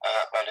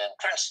 But in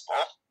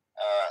principle,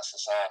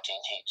 society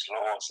needs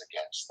laws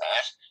against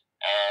that,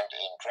 and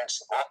in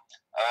principle,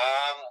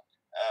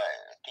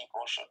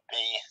 people should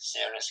be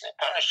seriously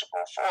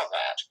punishable for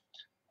that.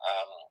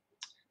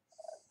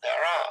 The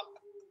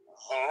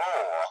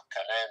law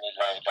can only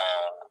lay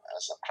down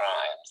as a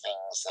crime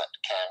things that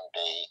can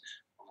be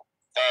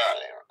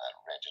fairly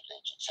readily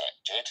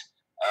detected.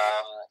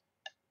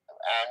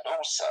 And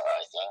also,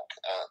 I think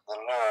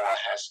the law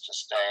has to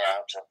stay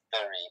out of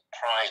very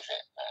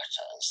private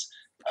matters.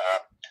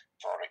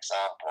 For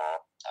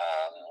example,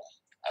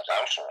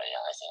 adultery,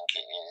 I think,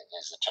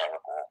 is a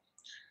terrible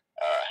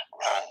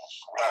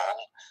wrong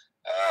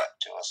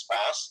to a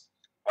spouse,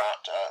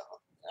 but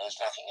there's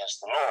nothing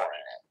against the law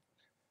in it.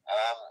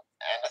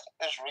 And I think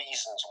there's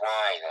reasons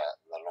why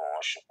the law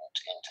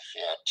shouldn't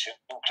interfere too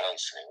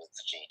closely with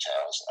the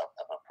details of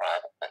a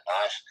private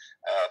life,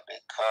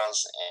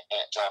 because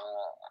it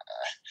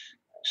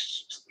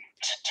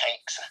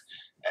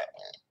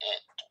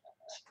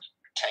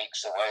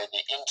takes away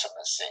the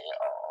intimacy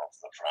of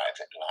the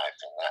private life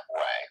in that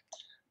way.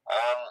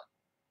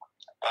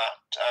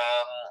 But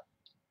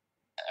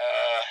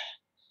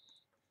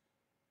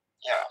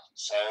yeah,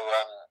 so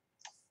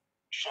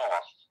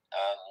sure,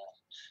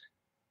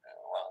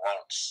 one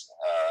wants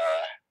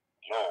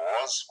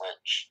laws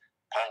which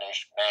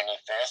punish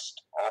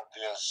manifest,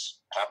 obvious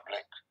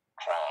public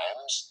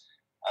crimes.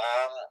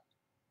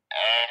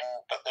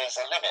 But there's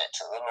a limit.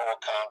 The law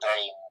can't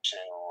aim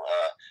to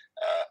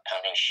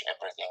punish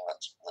everything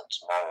that's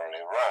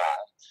morally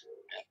wrong,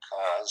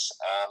 because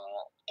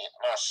it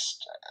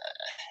must,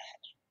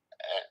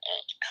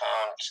 it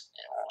can't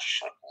or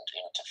shouldn't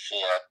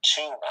interfere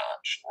too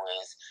much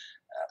with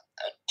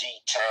a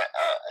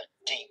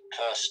deep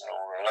personal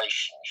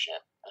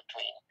relationship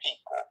between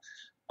people.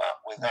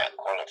 But with that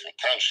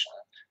qualification,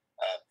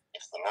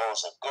 if the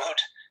laws are good,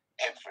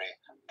 every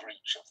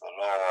breach of the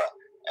law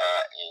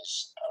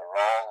is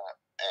wrong,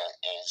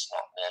 is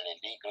not merely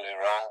legally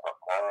wrong, but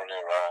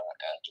morally wrong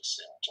and a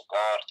sin to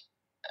God.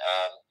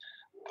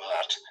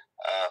 But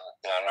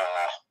there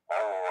are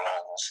moral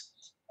wrongs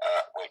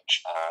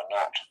which are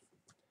not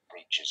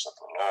breaches of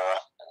the law,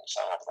 and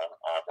some of them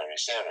are very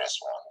serious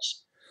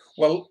ones.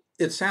 Well,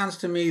 it sounds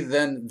to me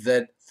then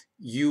that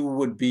you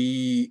would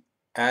be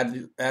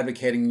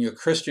advocating in your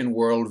Christian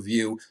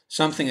worldview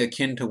something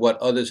akin to what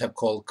others have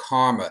called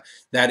karma.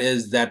 That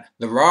is, that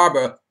the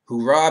robber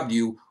who robbed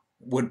you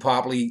would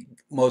probably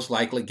most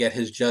likely get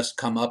his just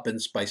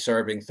comeuppance by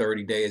serving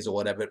 30 days or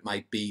whatever it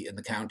might be in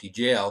the county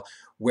jail,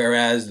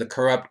 whereas the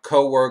corrupt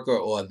coworker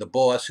or the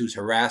boss who's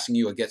harassing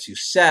you or gets you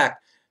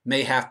sacked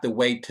may have to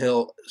wait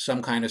till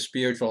some kind of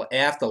spiritual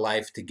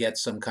afterlife to get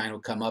some kind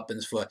of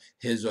comeuppance for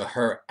his or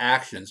her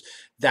actions.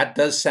 That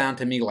does sound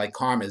to me like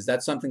karma. Is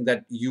that something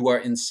that you are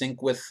in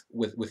sync with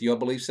your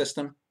belief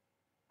system?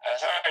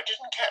 I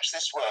didn't catch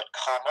this word,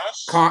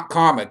 karma.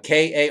 Karma,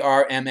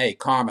 K-A-R-M-A,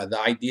 karma.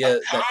 The idea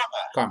that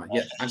karma.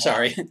 Yeah, I'm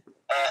sorry. No,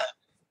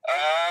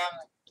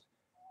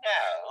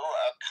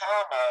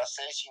 karma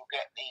says you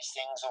get these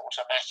things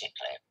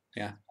automatically.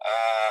 Yeah.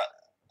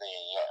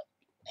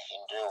 The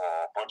Hindu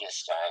or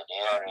Buddhist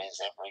idea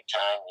is every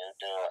time you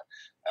do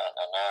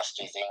a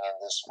nasty thing in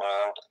this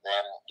world,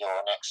 then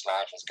your next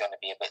life is going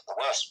to be a bit the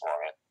worse for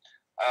it.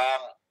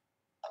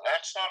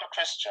 That's not a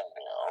Christian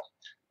view.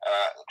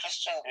 The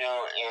Christian view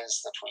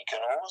is that we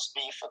can always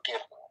be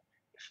forgiven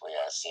if we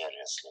are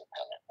seriously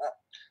penitent,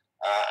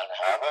 and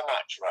however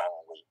much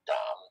wrong we've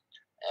done,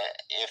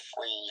 if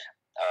we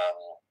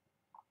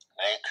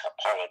make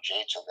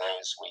apology to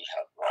those we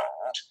have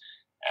wronged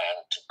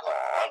and to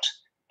God,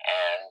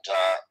 and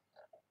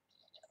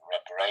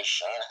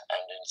reparation,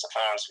 and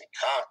insofar as we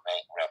can't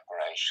make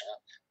reparation,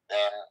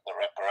 then the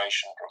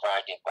reparation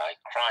provided by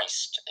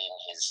Christ in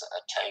his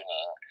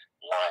atoning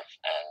life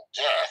and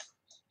death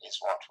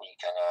is what we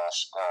can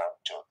ask God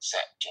to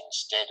accept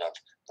instead of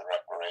the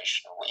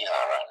reparation we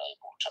are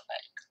unable to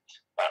make.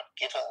 But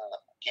given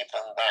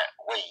that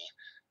we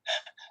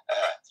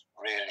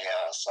really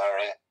are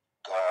sorry,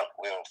 God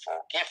will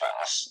forgive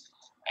us,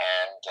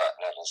 and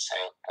let us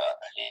hope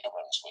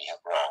humans we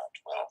have wronged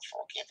will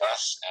forgive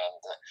us.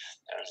 And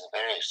there is a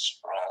very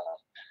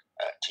strong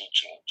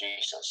teaching of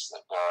Jesus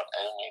that God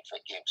only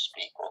forgives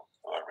people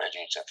who are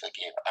ready to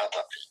forgive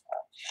other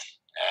people.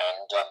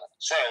 And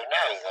so,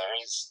 no, there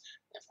is,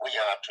 if we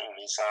are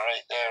truly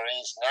sorry, there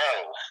is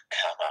no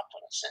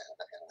comeuppance in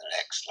the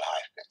next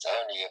life. It's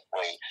only if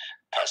we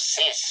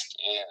persist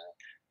in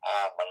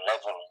our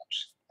malevolent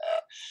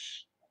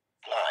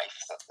life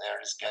that there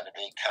is going to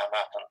be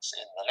comeuppance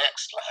in the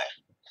next life.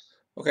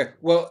 Okay,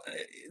 well,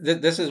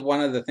 this is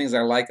one of the things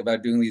I like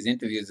about doing these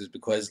interviews, is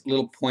because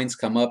little points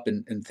come up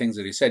in things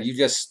that you said. You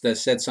just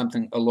said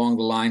something along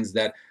the lines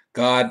that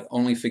God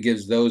only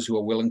forgives those who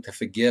are willing to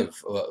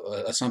forgive,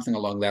 or something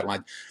along that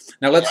line.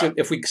 Now,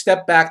 if we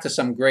step back to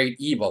some great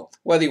evil,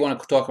 whether you want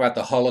to talk about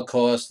the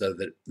Holocaust, or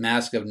the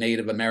massacre of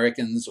Native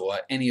Americans, or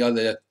any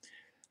other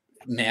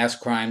mass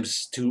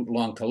crimes too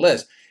long to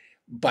list,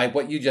 by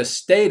what you just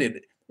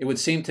stated, it would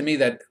seem to me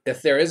that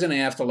if there is an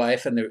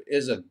afterlife and there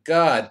is a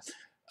God,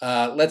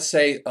 let's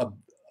say a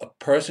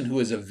person who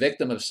is a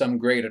victim of some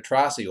great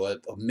atrocity, or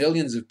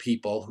millions of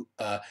people,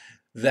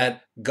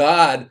 that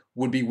God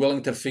would be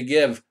willing to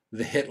forgive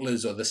the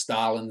Hitlers or the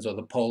Stalins or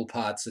the Pol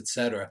Pots,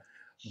 etc.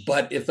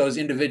 But if those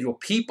individual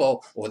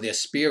people, or their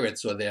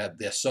spirits, or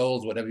their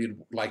souls, whatever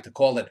you'd like to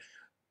call it,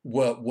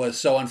 was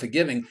so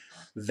unforgiving,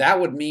 that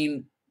would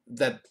mean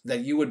that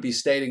you would be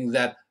stating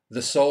that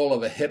the soul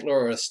of a Hitler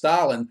or a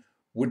Stalin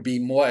would be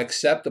more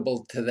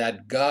acceptable to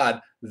that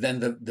God than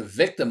the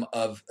victim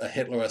of a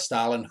Hitler or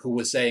Stalin who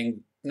was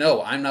saying,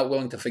 no, I'm not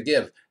willing to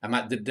forgive.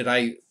 Did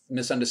I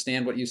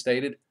misunderstand what you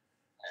stated?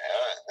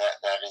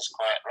 That is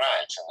quite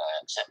right, and I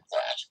accept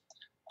that.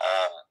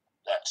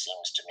 That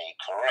seems to me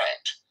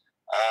correct.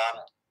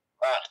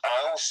 But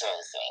I also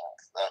think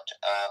that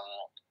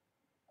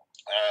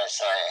when I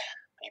say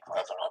people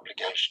have an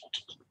obligation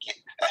to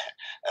give,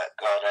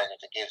 God only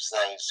forgives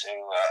those who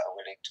are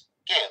willing to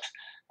give.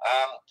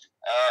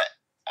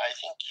 I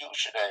think you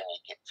should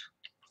only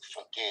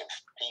forgive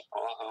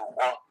people who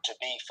want to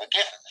be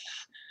forgiven.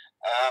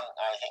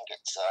 I think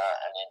it's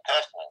an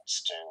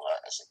impertinence to,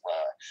 as it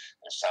were,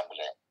 if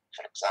somebody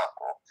for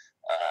example,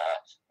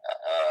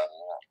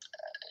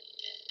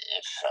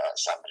 if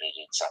somebody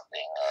did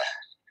something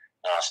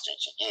nasty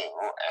to you,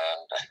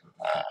 and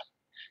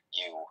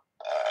you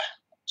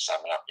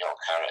summon up your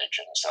courage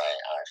and say,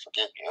 I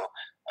forgive you,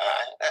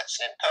 I think that's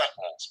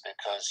impertinence,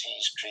 because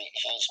he's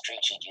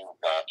treated you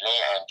badly,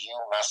 and you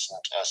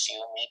mustn't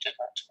assume he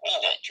didn't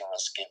mean it. You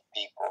must give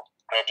people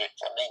credit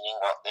for meaning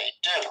what they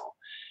do.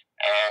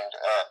 And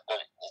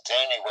but it's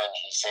only when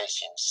he says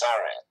he's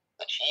sorry,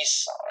 that he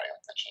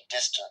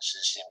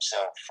distances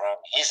himself from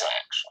his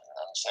action,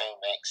 and so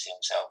makes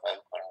himself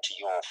open to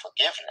your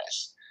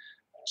forgiveness.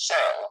 And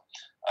so,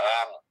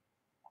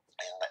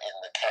 in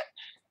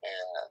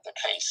the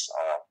case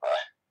of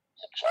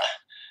Hitler,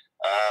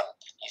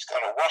 he's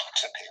got to want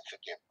to be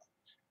forgiven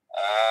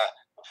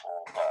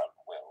before God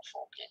will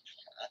forgive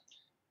him,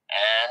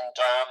 and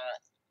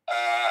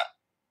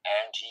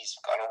he's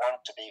got to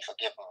want to be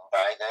forgiven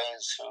by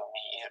those whom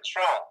he has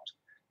wronged.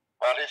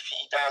 But if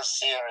he does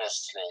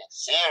seriously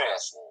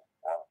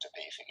want to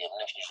be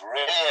forgiven, if he's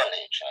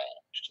really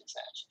changed his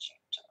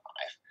attitude to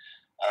life,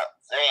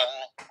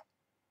 then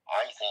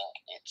I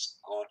think it's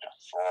good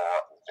for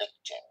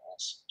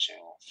victims to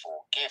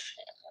forgive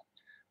him.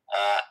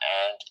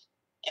 And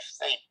if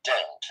they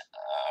don't,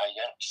 I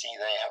don't see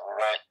they have a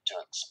right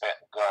to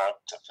expect God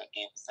to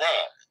forgive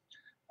them.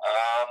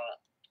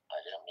 I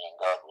don't mean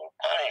God will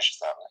punish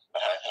them,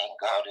 but I mean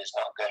God is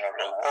not going to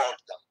reward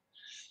them.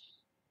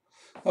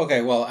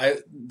 Okay, well,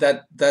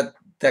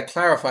 that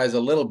clarifies a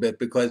little bit,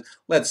 because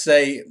let's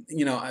say,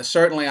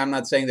 certainly I'm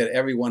not saying that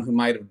everyone who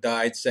might have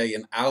died, say,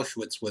 in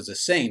Auschwitz was a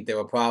saint. There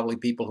were probably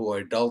people who were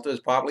adulterers,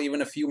 probably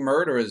even a few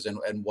murderers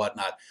and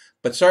whatnot.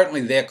 But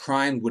certainly their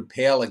crime would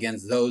pale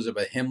against those of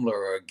a Himmler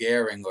or a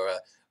Goering or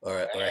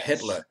a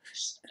Hitler.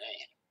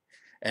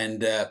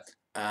 And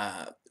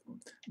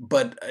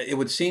but it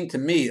would seem to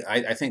me,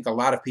 I think a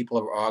lot of people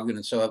have argued,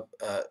 and so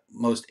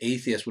most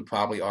atheists would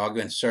probably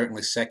argue, and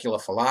certainly secular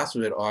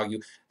philosophers would argue,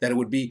 that it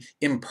would be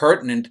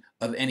impertinent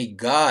of any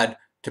God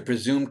to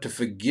presume to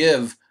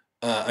forgive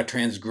a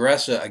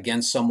transgressor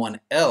against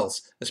someone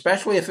else,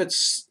 especially if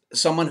it's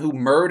someone who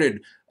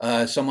murdered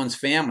someone's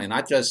family,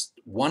 not just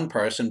one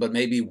person, but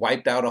maybe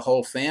wiped out a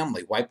whole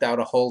family, wiped out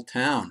a whole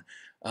town.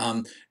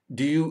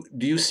 Do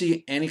you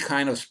see any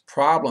kind of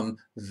problem,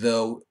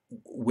 though,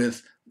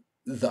 with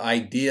the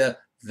idea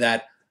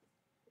that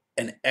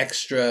an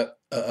extra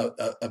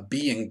a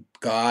being,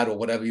 God or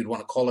whatever you'd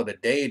want to call it, a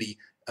deity,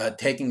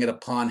 taking it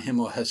upon him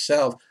or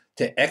herself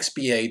to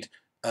expiate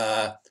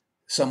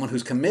someone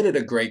who's committed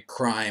a great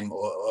crime,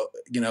 or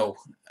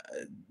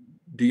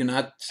do you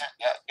not?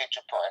 Yeah, get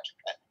your point.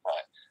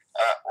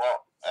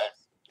 Well,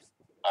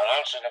 I'll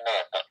answer in a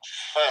minute, but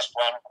first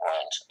one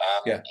point.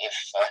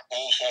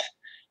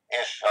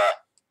 If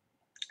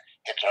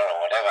Hitler or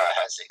whatever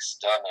has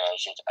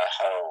exterminated a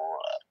whole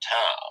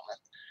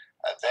town,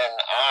 then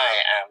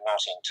I am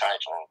not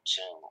entitled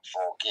to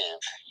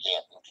forgive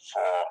him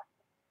for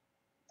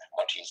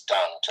what he's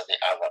done to the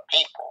other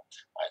people.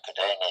 I could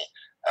only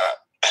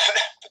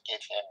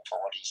forgive him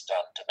for what he's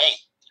done to me.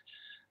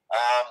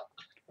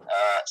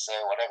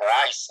 So whatever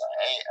I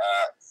say,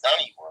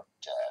 they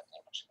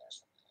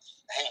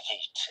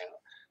need to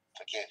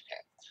forgive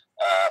him.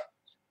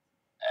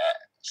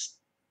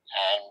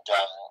 And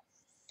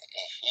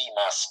he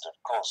must, of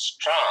course,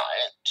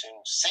 try to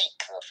seek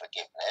the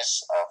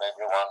forgiveness of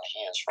everyone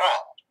he has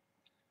wronged.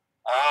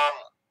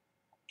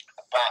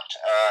 But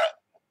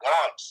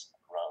God's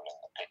role in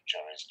the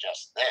picture is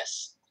just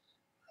this.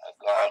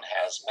 God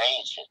has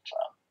made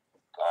Hitler.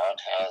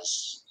 God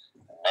has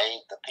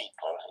made the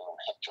people whom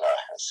Hitler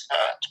has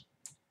hurt.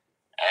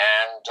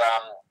 And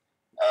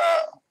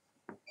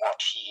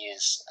what he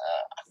is,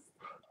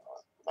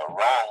 the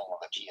wrong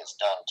that he has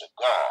done to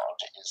God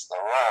is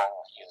the wrong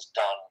he has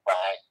done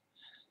by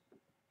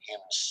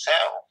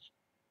himself,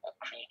 a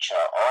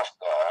creature of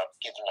God,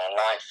 given a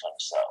life and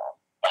so on,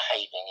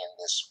 behaving in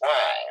this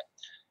way.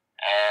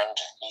 And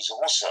he's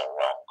also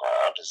wronged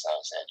God, as I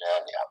said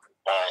earlier,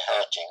 by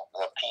hurting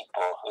the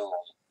people whom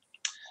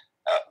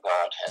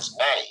God has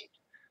made.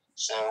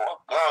 So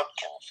what God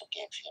can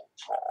forgive him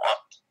for,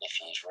 if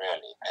he's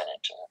really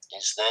penitent,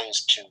 is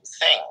those two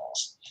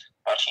things.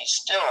 But he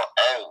still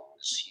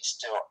owes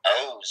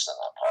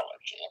an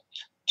apology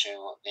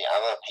to the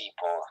other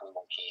people whom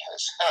he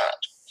has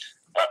hurt.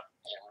 But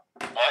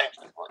in my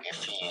view,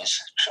 if he is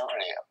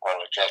truly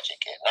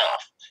apologetic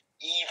enough,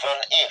 even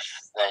if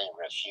they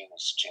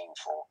refuse to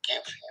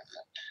forgive him,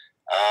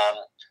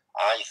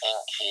 I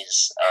think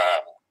his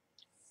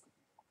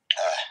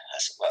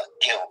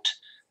guilt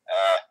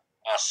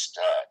must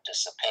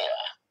disappear.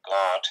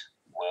 God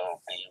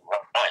will be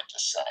right to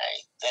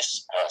say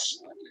this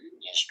person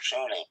is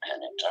truly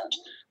penitent.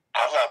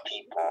 Other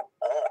people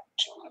ought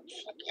to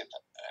have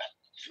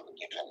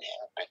forgiven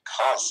him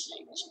because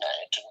he was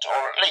penitent,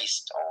 or at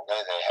least,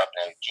 although they have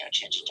no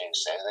duty to do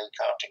so, they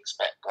can't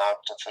expect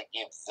God to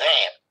forgive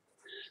them.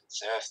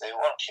 So if they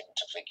want him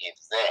to forgive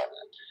them,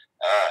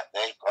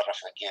 they've got to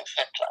forgive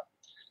Hitler.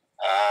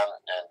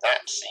 And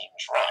that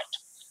seems right.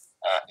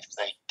 If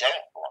they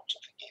don't want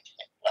to forgive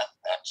Hitler,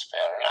 that's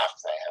fair enough.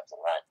 They have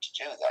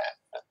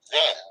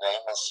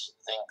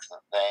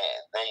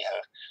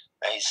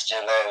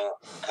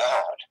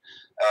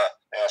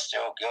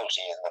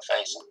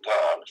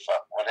world for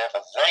whatever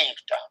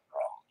they've done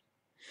wrong.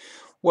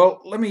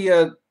 Well, let me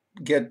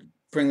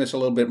bring this a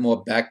little bit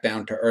more back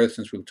down to earth,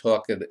 since we've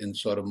talked in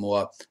sort of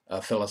more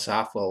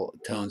philosophical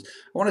tones.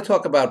 I want to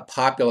talk about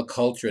popular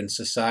culture and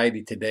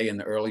society today in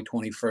the early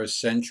 21st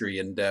century,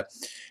 and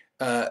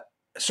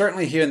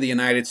certainly here in the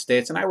United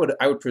States, and I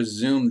would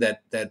presume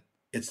that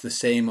it's the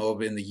same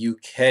over in the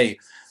UK.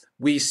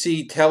 We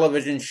see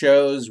television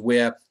shows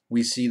where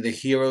we see the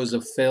heroes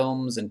of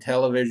films and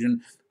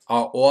television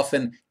are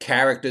often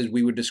characters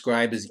we would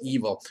describe as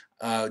evil.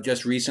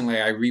 Just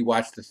recently, I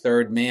rewatched the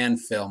Third Man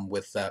film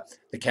with the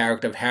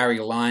character of Harry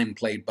Lime,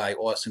 played by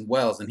Orson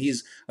Welles, and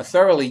he's a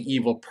thoroughly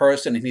evil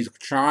person, and he's a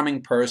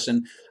charming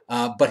person,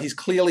 but he's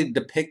clearly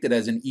depicted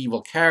as an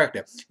evil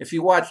character. If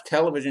you watch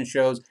television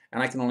shows,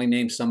 and I can only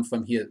name some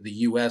from here, the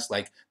U.S.,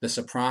 like The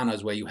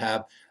Sopranos, where you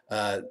have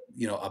a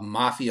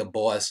mafia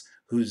boss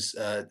who's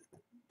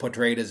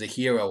portrayed as a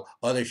hero.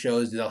 Other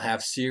shows, they'll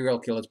have serial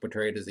killers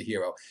portrayed as a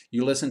hero.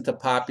 You listen to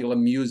popular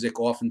music,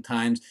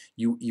 oftentimes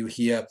you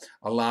hear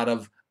a lot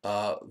of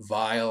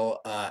vile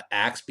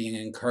acts being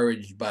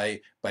encouraged by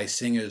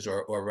singers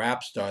or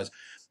rap stars.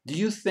 Do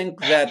you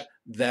think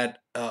that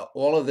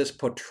all of this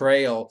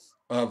portrayal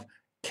of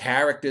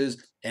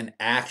characters and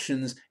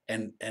actions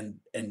and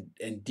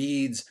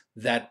deeds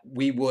that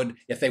we would,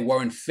 if they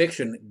were in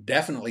fiction,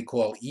 definitely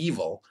call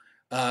evil,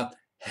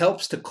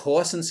 helps to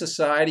coarsen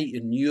society,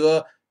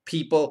 inure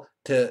people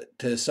to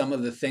some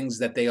of the things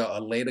that they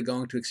are later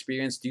going to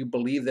experience? Do you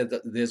believe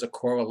that there's a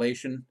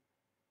correlation?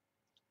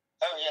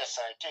 Oh yes,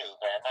 I do,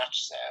 very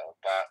much so.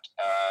 But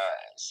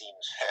it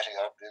seems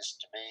fairly obvious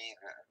to me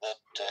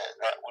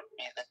that would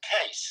be the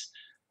case.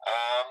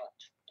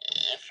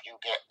 If you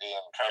get the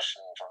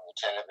impression from the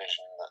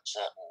television that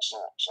certain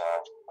sorts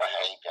of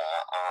behaviour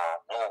are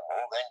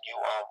normal, then you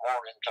are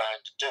more inclined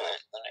to do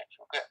it than if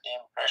you get the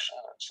impression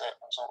that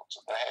certain sorts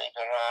of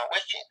behaviour are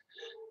wicked.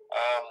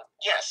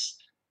 Yes,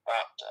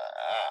 but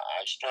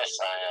I stress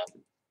I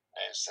am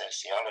no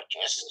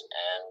sociologist,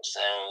 and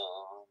so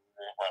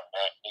one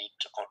might need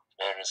to put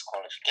various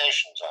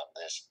qualifications on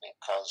this,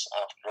 because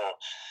after all,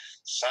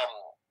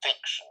 some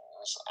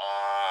fictions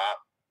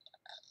are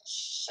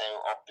so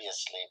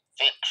obviously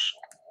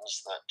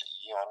fictions that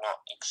you're not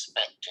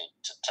expected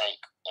to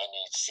take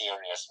any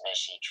serious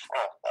message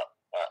from them.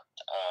 But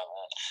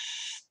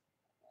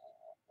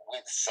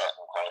with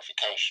certain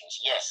qualifications,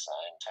 yes,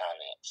 I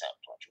entirely accept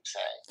what you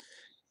say.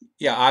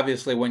 Yeah,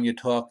 obviously, when you're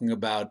talking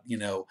about,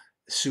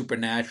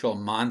 supernatural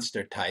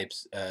monster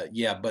types,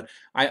 yeah, but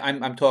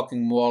I'm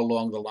talking more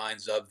along the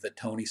lines of the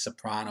Tony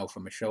Soprano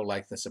from a show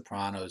like The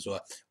Sopranos,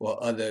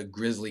 or other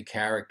grisly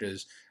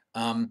characters.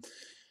 Um,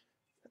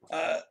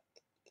 uh,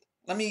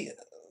 let me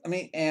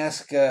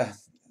ask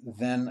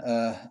then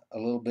a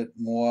little bit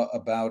more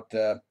about,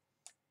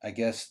 I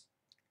guess,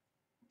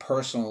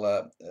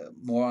 personal,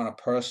 more on a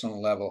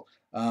personal level.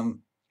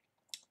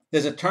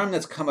 There's a term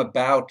that's come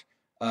about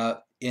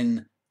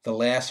in the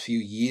last few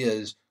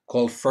years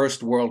called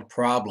first world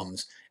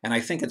problems. And I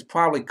think it's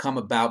probably come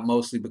about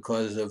mostly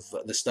because of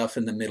the stuff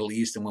in the Middle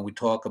East. And when we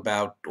talk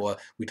about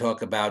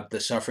the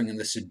suffering in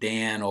the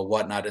Sudan or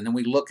whatnot, and then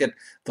we look at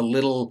the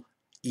little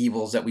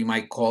evils that we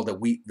might call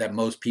that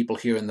most people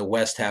here in the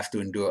West have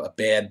to endure: a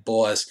bad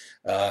boss,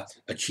 a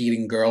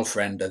cheating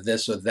girlfriend, or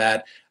this or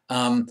that.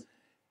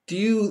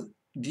 Do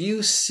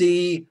you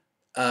see,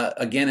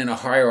 again, in a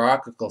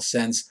hierarchical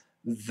sense,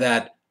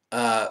 that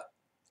a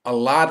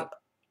lot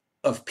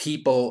of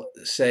people,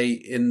 say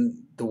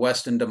in the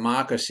Western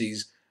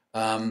democracies,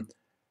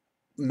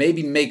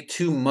 maybe make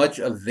too much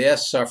of their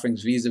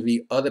sufferings vis-a-vis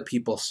other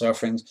people's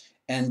sufferings?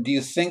 And do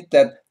you think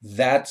that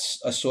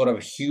that's a sort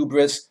of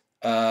hubris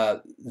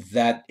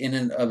that in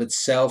and of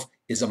itself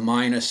is a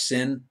minor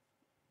sin?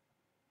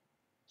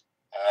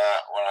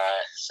 Well,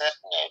 I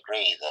certainly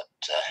agree that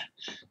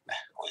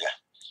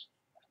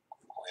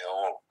we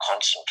all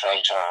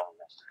concentrate on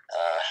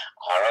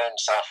our own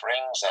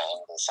sufferings and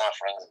the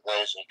sufferings of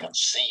those we can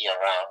see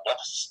around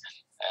us,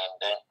 and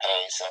don't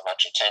pay so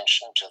much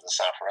attention to the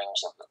sufferings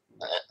of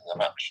the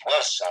much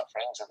worse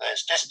sufferings of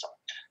those distant.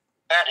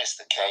 That is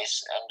the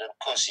case, and of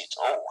course it's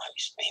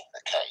always been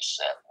the case.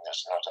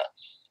 That's not a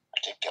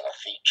particular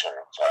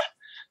feature of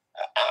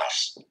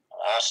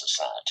our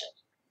society.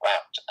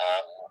 But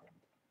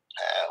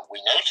we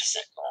notice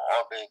it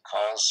more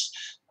because,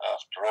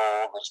 after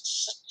all, the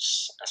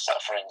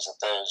sufferings of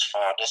those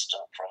far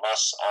distant from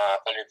us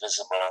are very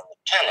visible on the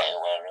telly,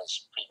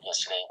 whereas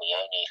previously we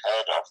only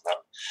heard of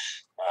them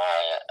by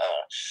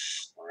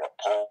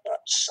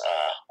reports,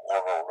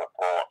 oral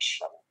reports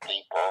from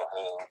people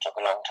who took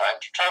a long time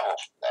to travel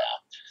from there.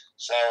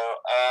 So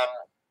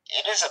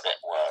it is a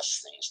bit worse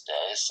these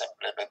days,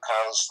 simply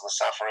because the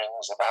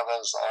sufferings of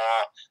others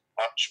are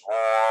much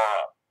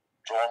more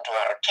drawn to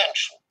our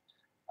attention.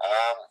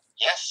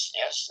 Yes,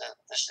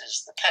 this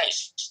is the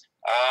case.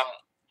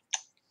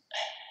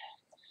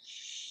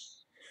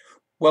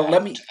 Well,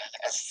 let me.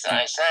 As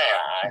I say,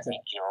 I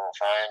think you'll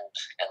find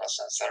ever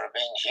since there have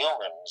been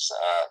humans,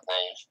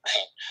 they've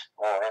been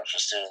more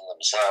interested in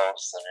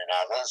themselves than in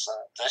others,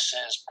 and this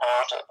is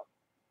part of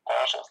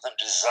the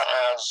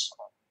desires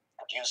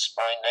produced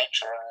by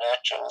nature and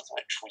nurture, with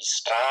which we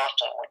start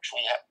and which we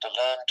have to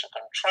learn to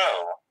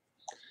control.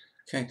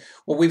 Okay.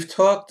 Well, we've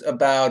talked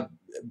about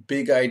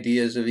big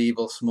ideas of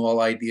evil,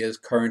 small ideas,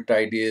 current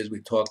ideas.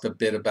 We talked a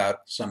bit about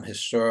some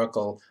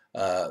historical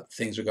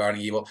things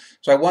regarding evil.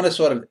 So I want to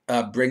sort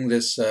of bring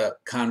this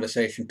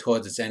conversation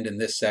towards its end in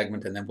this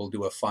segment, and then we'll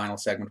do a final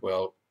segment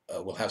where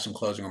we'll have some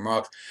closing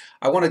remarks.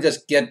 I want to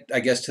just get, I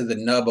guess, to the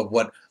nub of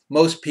what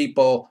most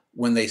people,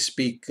 when they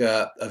speak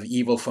of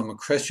evil from a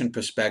Christian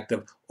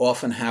perspective,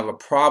 often have a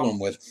problem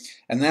with.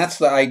 And that's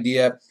the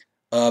idea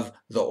of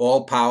the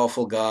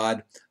all-powerful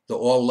God, the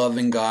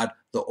all-loving God,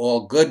 the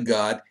all-good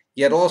God,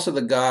 yet also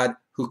the God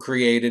who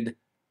created,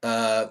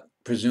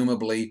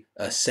 presumably,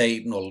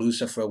 Satan or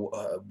Lucifer,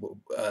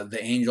 the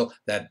angel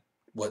that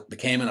what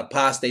became an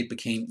apostate,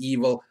 became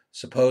evil,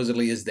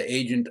 supposedly is the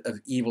agent of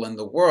evil in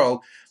the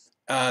world,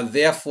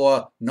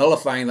 therefore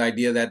nullifying the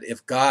idea that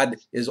if God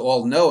is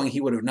all-knowing,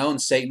 he would have known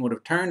Satan would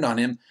have turned on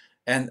him,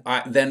 and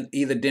then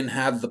either didn't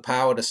have the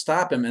power to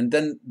stop him, and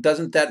then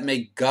doesn't that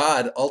make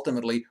God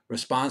ultimately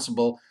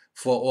responsible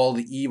for all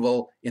the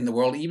evil in the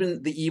world,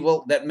 even the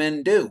evil that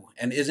men do?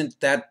 And isn't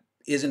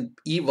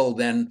evil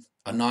then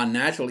a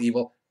non-natural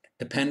evil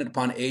dependent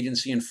upon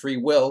agency and free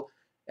will?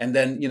 And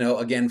then,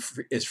 again,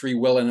 is free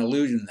will an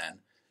illusion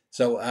then?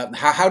 So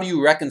how do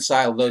you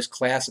reconcile those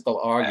classical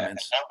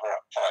arguments? A number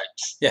of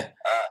points. Yeah.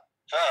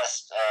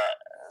 First,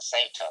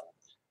 Satan.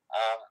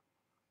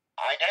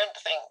 I don't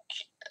think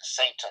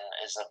Satan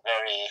is a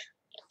very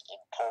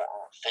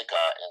important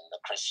figure in the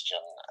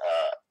Christian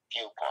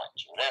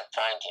viewpoint. You don't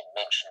find him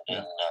mentioned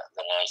in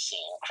the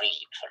Nicene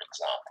Creed, for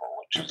example,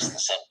 which is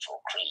the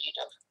central creed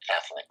of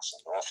Catholics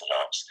and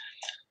Orthodox.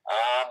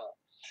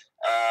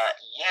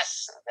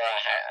 Yes,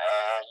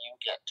 you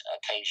get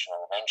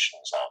occasional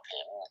mentions of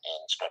him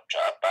in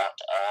Scripture, but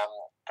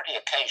pretty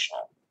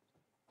occasional.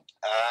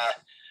 I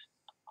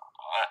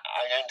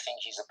don't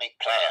think he's a big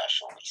player,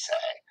 shall we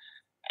say.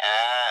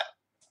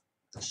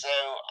 So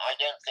I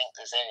don't think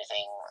there's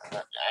anything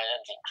that I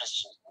don't think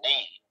Christians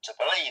need to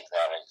believe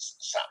there is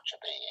such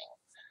a being.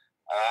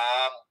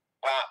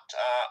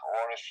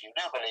 Or if you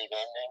do believe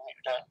in him,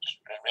 you don't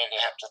really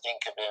have to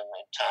think of him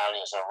entirely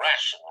as a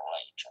rational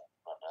agent,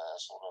 but a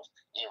sort of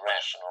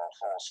irrational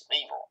force of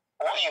evil.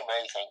 Or you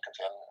may think of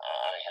him,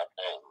 I'm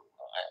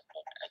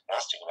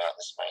agnostic about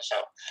this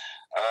myself,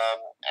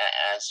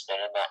 as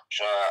very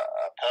much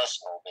a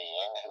personal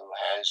being who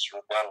has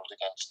rebelled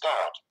against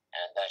God.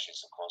 And that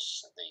is, of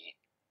course, the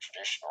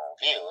traditional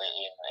view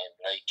in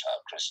later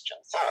Christian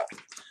thought.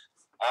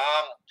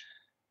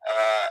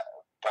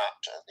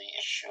 But the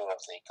issue of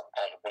the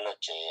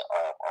compatibility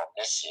of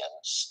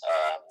omniscience,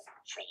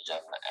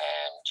 freedom,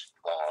 and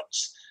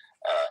God's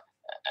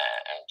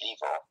and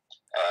evil,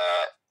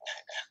 of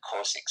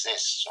course,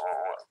 exists,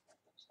 or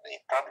the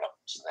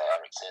problems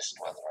there exist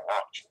whether or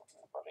not you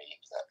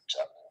believe that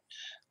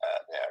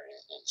there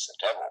is a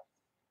devil.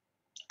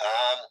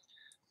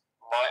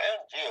 My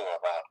own view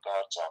about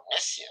God's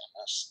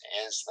omniscience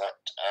is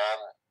that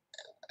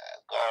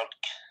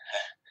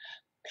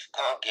if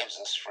God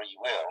gives us free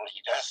will,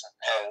 he doesn't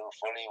know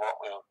fully what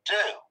we'll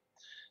do.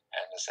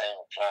 And the same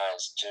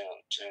applies to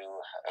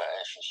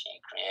if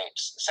he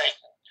creates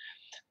Satan.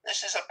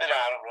 This is a bit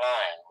out of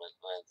line with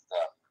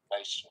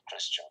most of the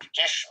Christian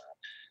tradition,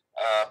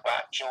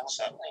 but you'll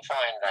certainly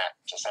find that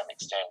to some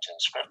extent in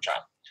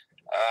Scripture.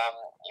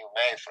 You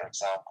may, for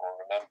example,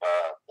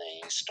 remember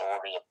the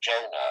story of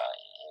Jonah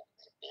in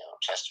the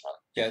Old Testament.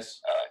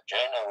 Yes.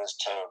 Jonah was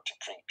told to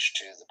preach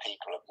to the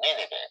people of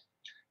Nineveh,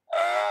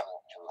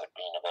 who had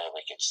been a very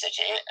wicked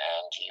city,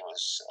 and he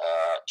was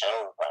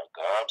told by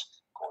God,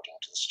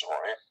 according to the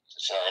story, to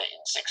say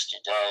in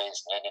 60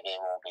 days Nineveh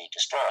will be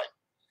destroyed.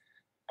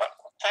 But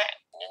in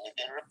fact,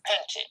 Nineveh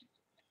repented,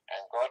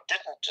 and God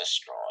didn't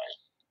destroy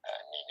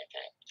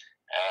Nineveh.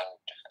 And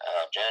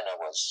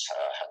Jonah was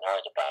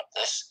annoyed about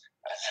this,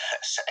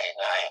 saying,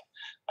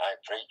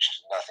 I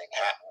preached, nothing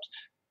happened.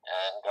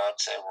 And God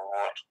said, well,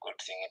 what a good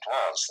thing it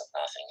was that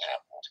nothing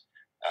happened.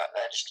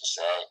 That is to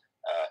say,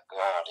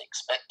 God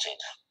expected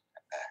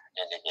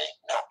Nineveh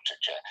not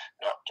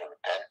to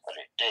repent, but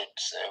it did,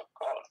 so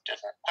God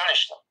didn't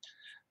punish them.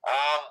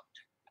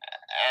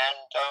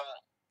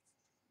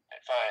 In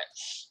fact,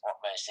 it's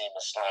what may seem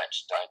a slight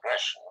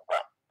digression,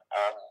 but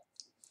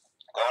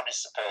God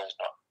is supposed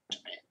not to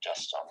be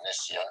just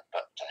omniscient,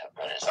 but to have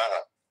various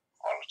other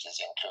qualities,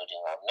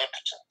 including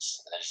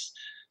omnipotence.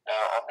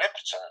 Now,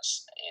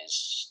 omnipotence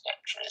is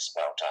naturally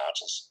spelled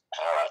out as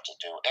power to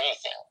do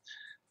anything.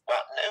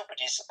 But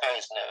nobody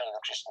supposed, no one in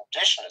the Christian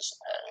tradition has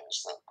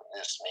supposed that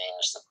this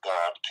means that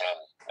God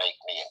can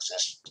make me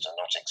exist and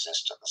not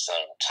exist at the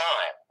same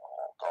time,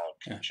 or God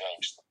can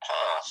change the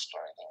past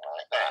or anything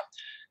like that.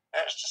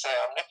 That is to say,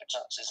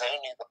 omnipotence is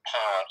only the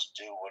power to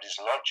do what is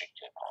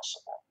logically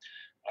possible.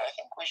 And I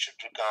think we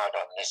should regard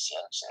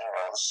omniscience in a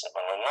rather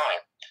similar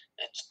light.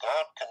 It's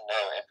God can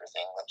know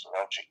everything that's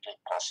logically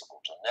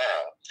possible to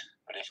know,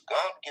 but if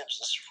God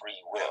gives us free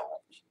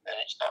will, then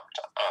it's up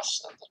to us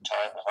at the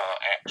time of our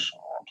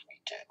action what we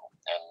do,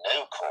 and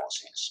no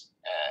causes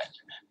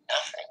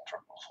Nothing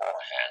from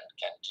beforehand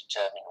can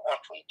determine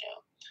what we do.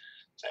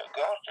 So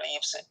God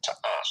leaves it to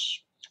us.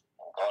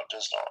 And God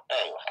does not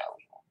know how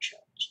we will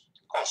choose.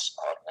 Of course,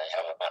 God may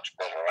have a much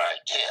better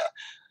idea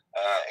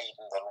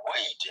even than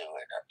we do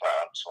in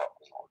advance what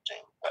we will do.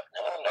 But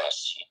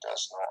nevertheless, he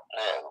does not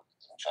know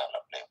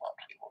infallibly what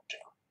we will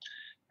do.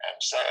 And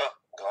so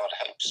God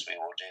hopes we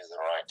will do the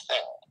right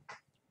thing.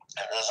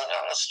 And there's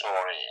another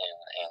story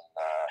in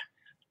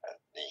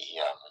the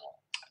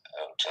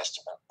Old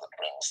Testament that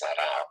brings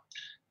that out.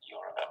 You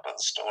remember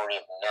the story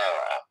of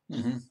Noah.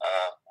 Mm-hmm.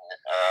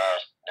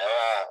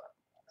 Noah,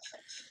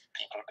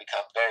 people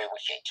become very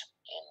wicked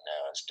in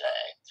Noah's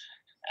day.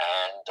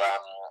 And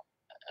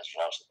as a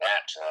result of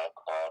that,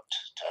 God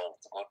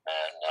told the good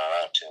man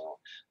Noah to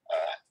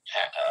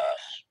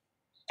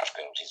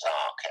build his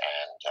ark,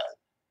 and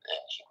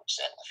then he would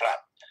send the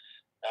flood.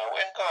 Now,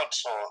 when God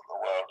saw that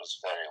the world was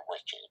very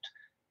wicked,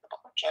 the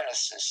book of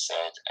Genesis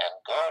said,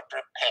 and God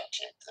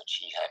repented that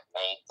he had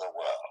made the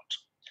world.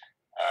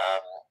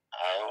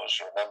 I always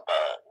remember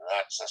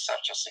that's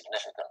such a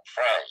significant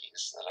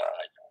phrase that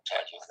I can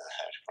tell you the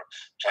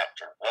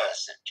chapter and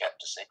verse in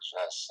chapter 6,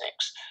 verse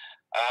 6.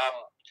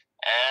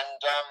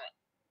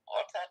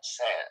 What that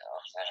said,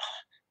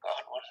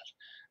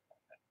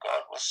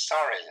 God was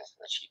sorry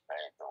that he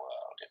made the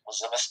world. It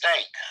was a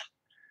mistake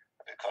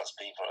because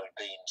people had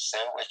been so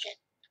wicked.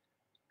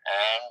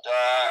 And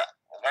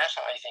that,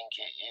 I think,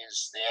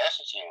 is the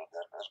attitude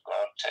that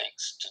God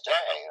takes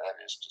today. That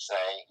is to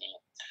say, he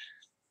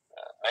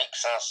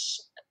makes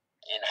us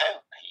in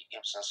hope. He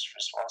gives us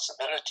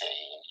responsibility.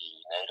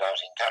 He no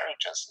doubt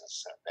encourages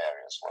us in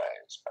various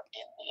ways. But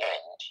in the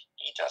end,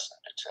 he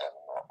doesn't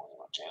determine what we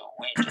will do.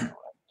 We do,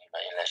 and we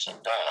may let him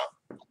down.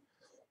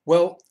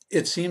 Well,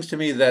 it seems to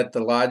me that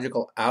the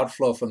logical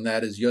outflow from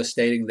that is you're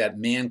stating that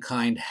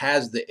mankind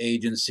has the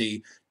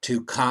agency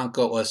to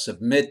conquer or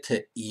submit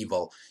to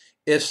evil.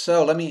 If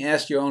so, let me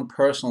ask your own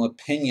personal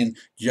opinion,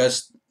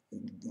 just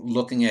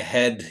looking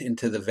ahead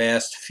into the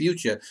vast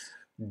future.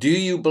 Do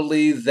you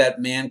believe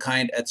that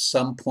mankind at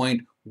some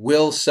point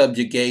will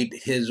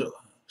subjugate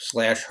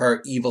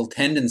his/her evil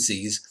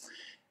tendencies?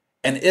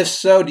 And if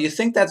so, do you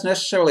think that's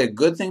necessarily a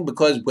good thing?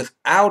 Because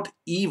without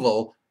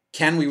evil,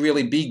 can we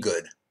really be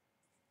good?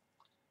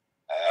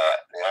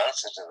 The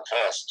answer to the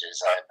first is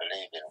I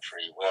believe in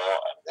free will,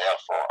 and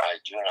therefore I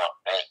do not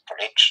make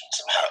predictions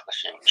about the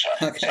future.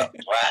 Okay. It's up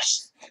to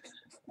us.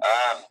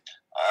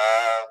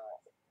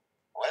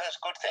 Well, it's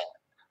a good thing.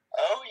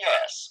 Oh,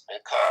 yes,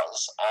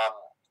 because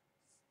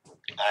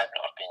I've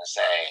not been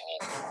saying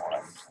in what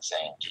I've been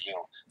saying to you,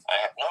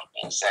 I have not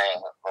been saying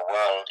that the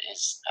world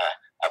is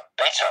a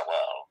better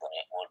world than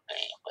it would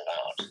be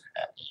without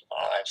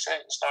evil. I've said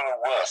it's not a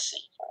worse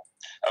evil,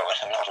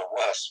 not a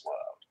worse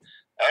world.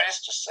 That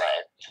is to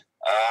say,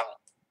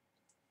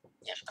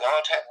 if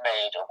God had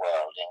made a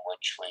world in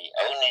which we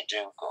only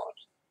do good,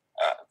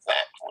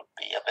 that would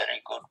be a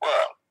very good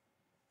world.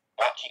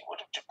 But he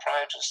would have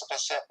deprived us of a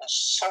certain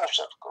sort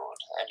of good,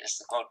 that is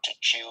the good to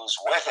choose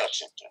whether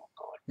to do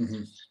good.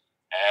 Mm-hmm.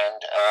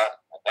 And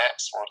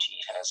that's what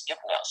he has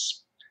given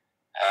us.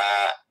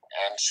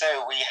 And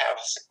so we have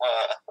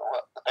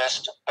the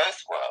best of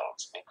both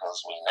worlds,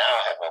 because we now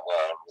have a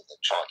world with a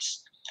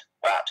choice.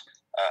 But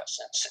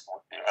since it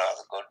would be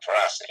rather good for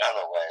us in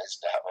other ways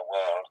to have a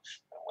world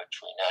in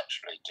which we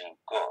naturally do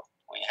good,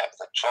 we have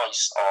the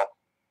choice of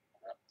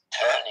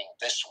turning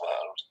this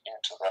world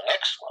into the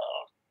next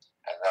world.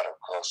 And that, of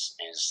course,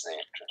 is the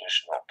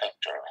traditional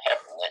picture of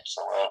heaven. It's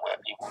a world where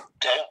people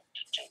don't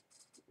do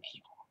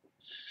evil.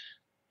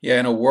 Yeah,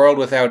 in a world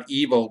without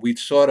evil, we'd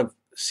sort of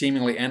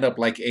seemingly end up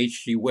like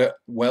H.G.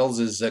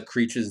 Wells's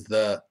creatures,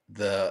 the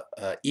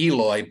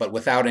Eloi, but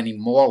without any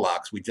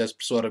Morlocks. We'd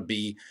just sort of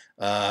be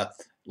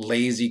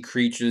lazy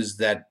creatures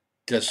that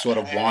just sort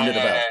of wandered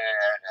about.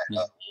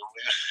 No.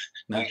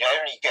 We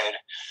only go to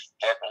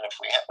heaven if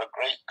we have a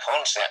great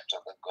concept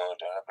of the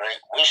good and a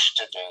great wish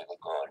to do the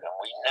good, and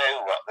we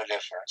know what the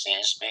difference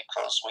is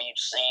because we've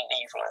seen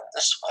evil in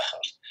this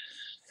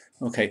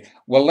world. Okay,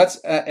 well, let's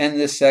end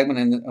this segment,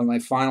 and my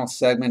final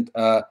segment,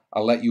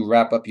 I'll let you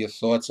wrap up your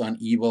thoughts on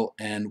evil,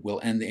 and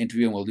we'll end the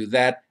interview, and we'll do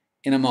that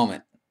in a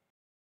moment.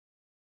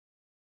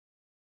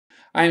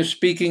 I am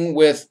speaking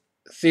with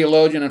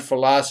theologian and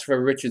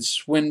philosopher Richard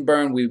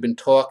Swinburne. We've been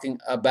talking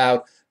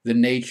about the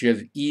nature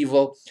of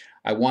evil.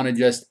 I want to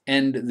just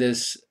end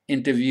this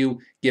interview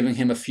giving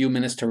him a few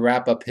minutes to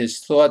wrap up his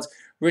thoughts.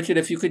 Richard,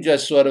 if you could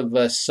just sort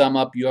of sum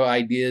up your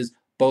ideas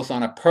both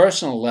on a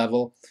personal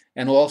level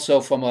and also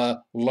from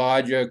a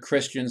larger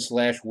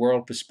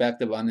Christian/world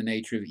perspective on the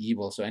nature of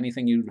evil. So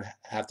anything you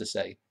have to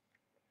say?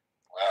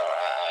 Well,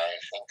 I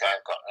think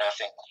I've got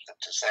nothing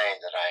to say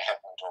that I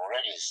haven't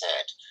already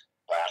said,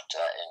 but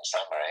in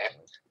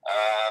summary,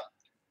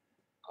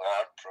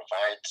 God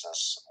provides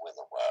us with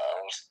a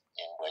world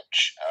in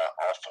which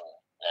often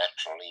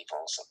natural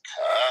evils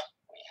occur,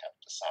 we have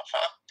to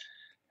suffer,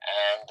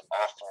 and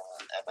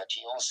often, but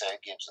he also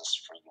gives us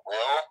free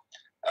will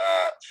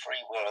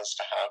as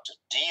to how to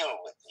deal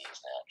with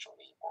these natural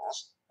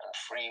evils, and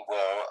free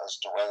will as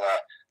to whether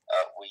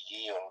we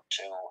yield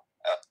to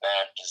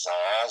bad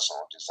desires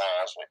or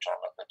desires which on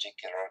a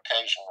particular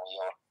occasion we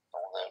ought,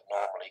 although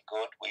normally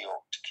good, we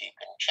ought to keep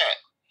in check.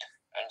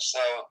 And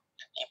so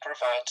he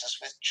provides us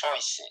with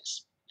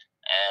choices.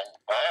 And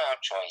by our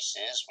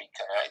choices, we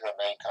can either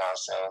make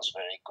ourselves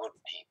very good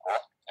people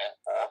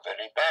or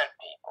very bad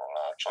people.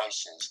 Our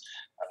choices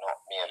are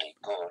not merely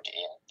good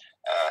in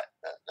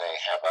that they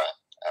have a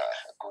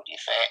good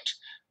effect,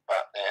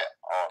 but they're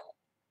on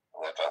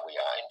whoever we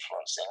are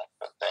influencing,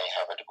 but they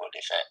have a good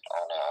effect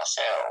on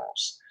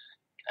ourselves.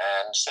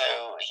 And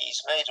so he's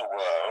made a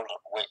world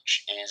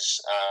which is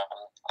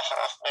a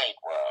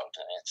half-made world,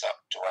 and it's up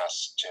to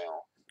us to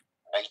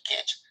make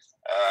it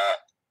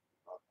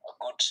a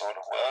good sort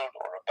of world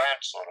or a bad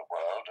sort of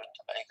world, and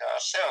to make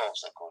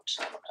ourselves a good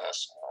sort of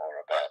person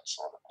or a bad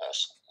sort of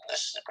person. And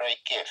this is a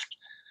great gift.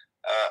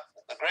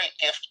 The great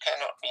gift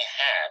cannot be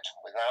had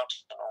without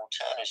an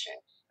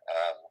alternative.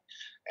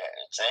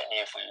 It's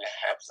only if we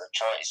have the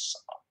choice,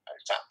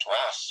 it's up to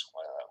us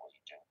whether we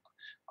do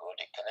good.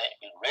 It can only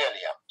be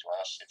really up to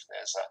us if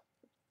there's an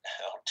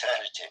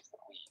alternative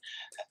that we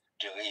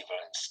do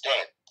evil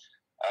instead.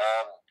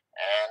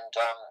 And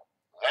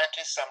that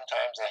is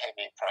sometimes a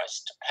heavy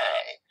price to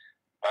pay,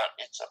 but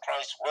it's a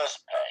price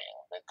worth paying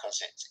because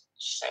it's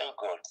so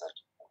good that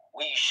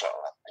we shall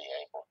be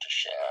able to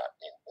share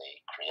in the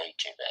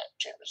creative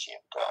activity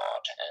of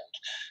God. And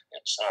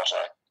it's not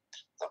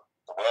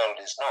the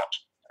world is not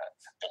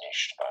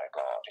finished by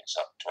God. It's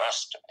up to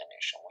us to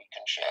finish, and we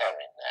can share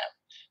in that.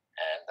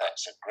 And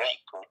that's a great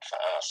good for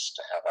us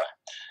to have a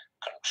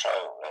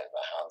control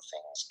over how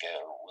things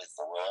go with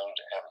the world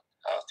and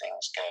how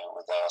things go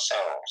with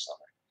ourselves.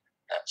 And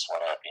that's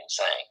what I've been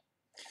saying.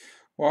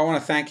 Well, I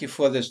want to thank you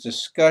for this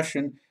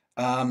discussion.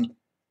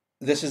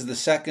 This is the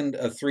second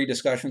of 3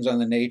 discussions on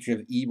the nature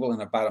of evil.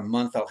 In about a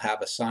month, I'll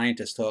have a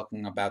scientist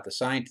talking about the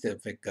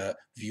scientific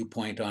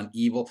viewpoint on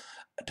evil.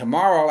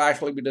 Tomorrow, I'll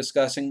actually be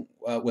discussing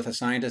with a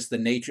scientist the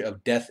nature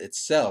of death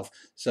itself.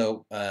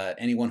 So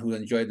anyone who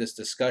enjoyed this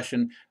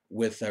discussion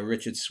with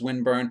Richard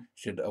Swinburne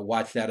should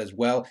watch that as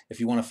well. If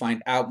you want to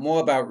find out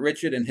more about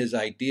Richard and his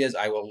ideas,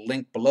 I will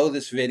link below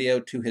this video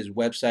to his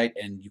website,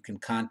 and you can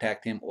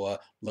contact him or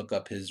look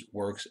up his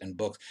works and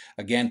books.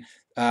 Again,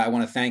 I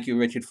want to thank you,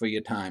 Richard, for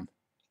your time.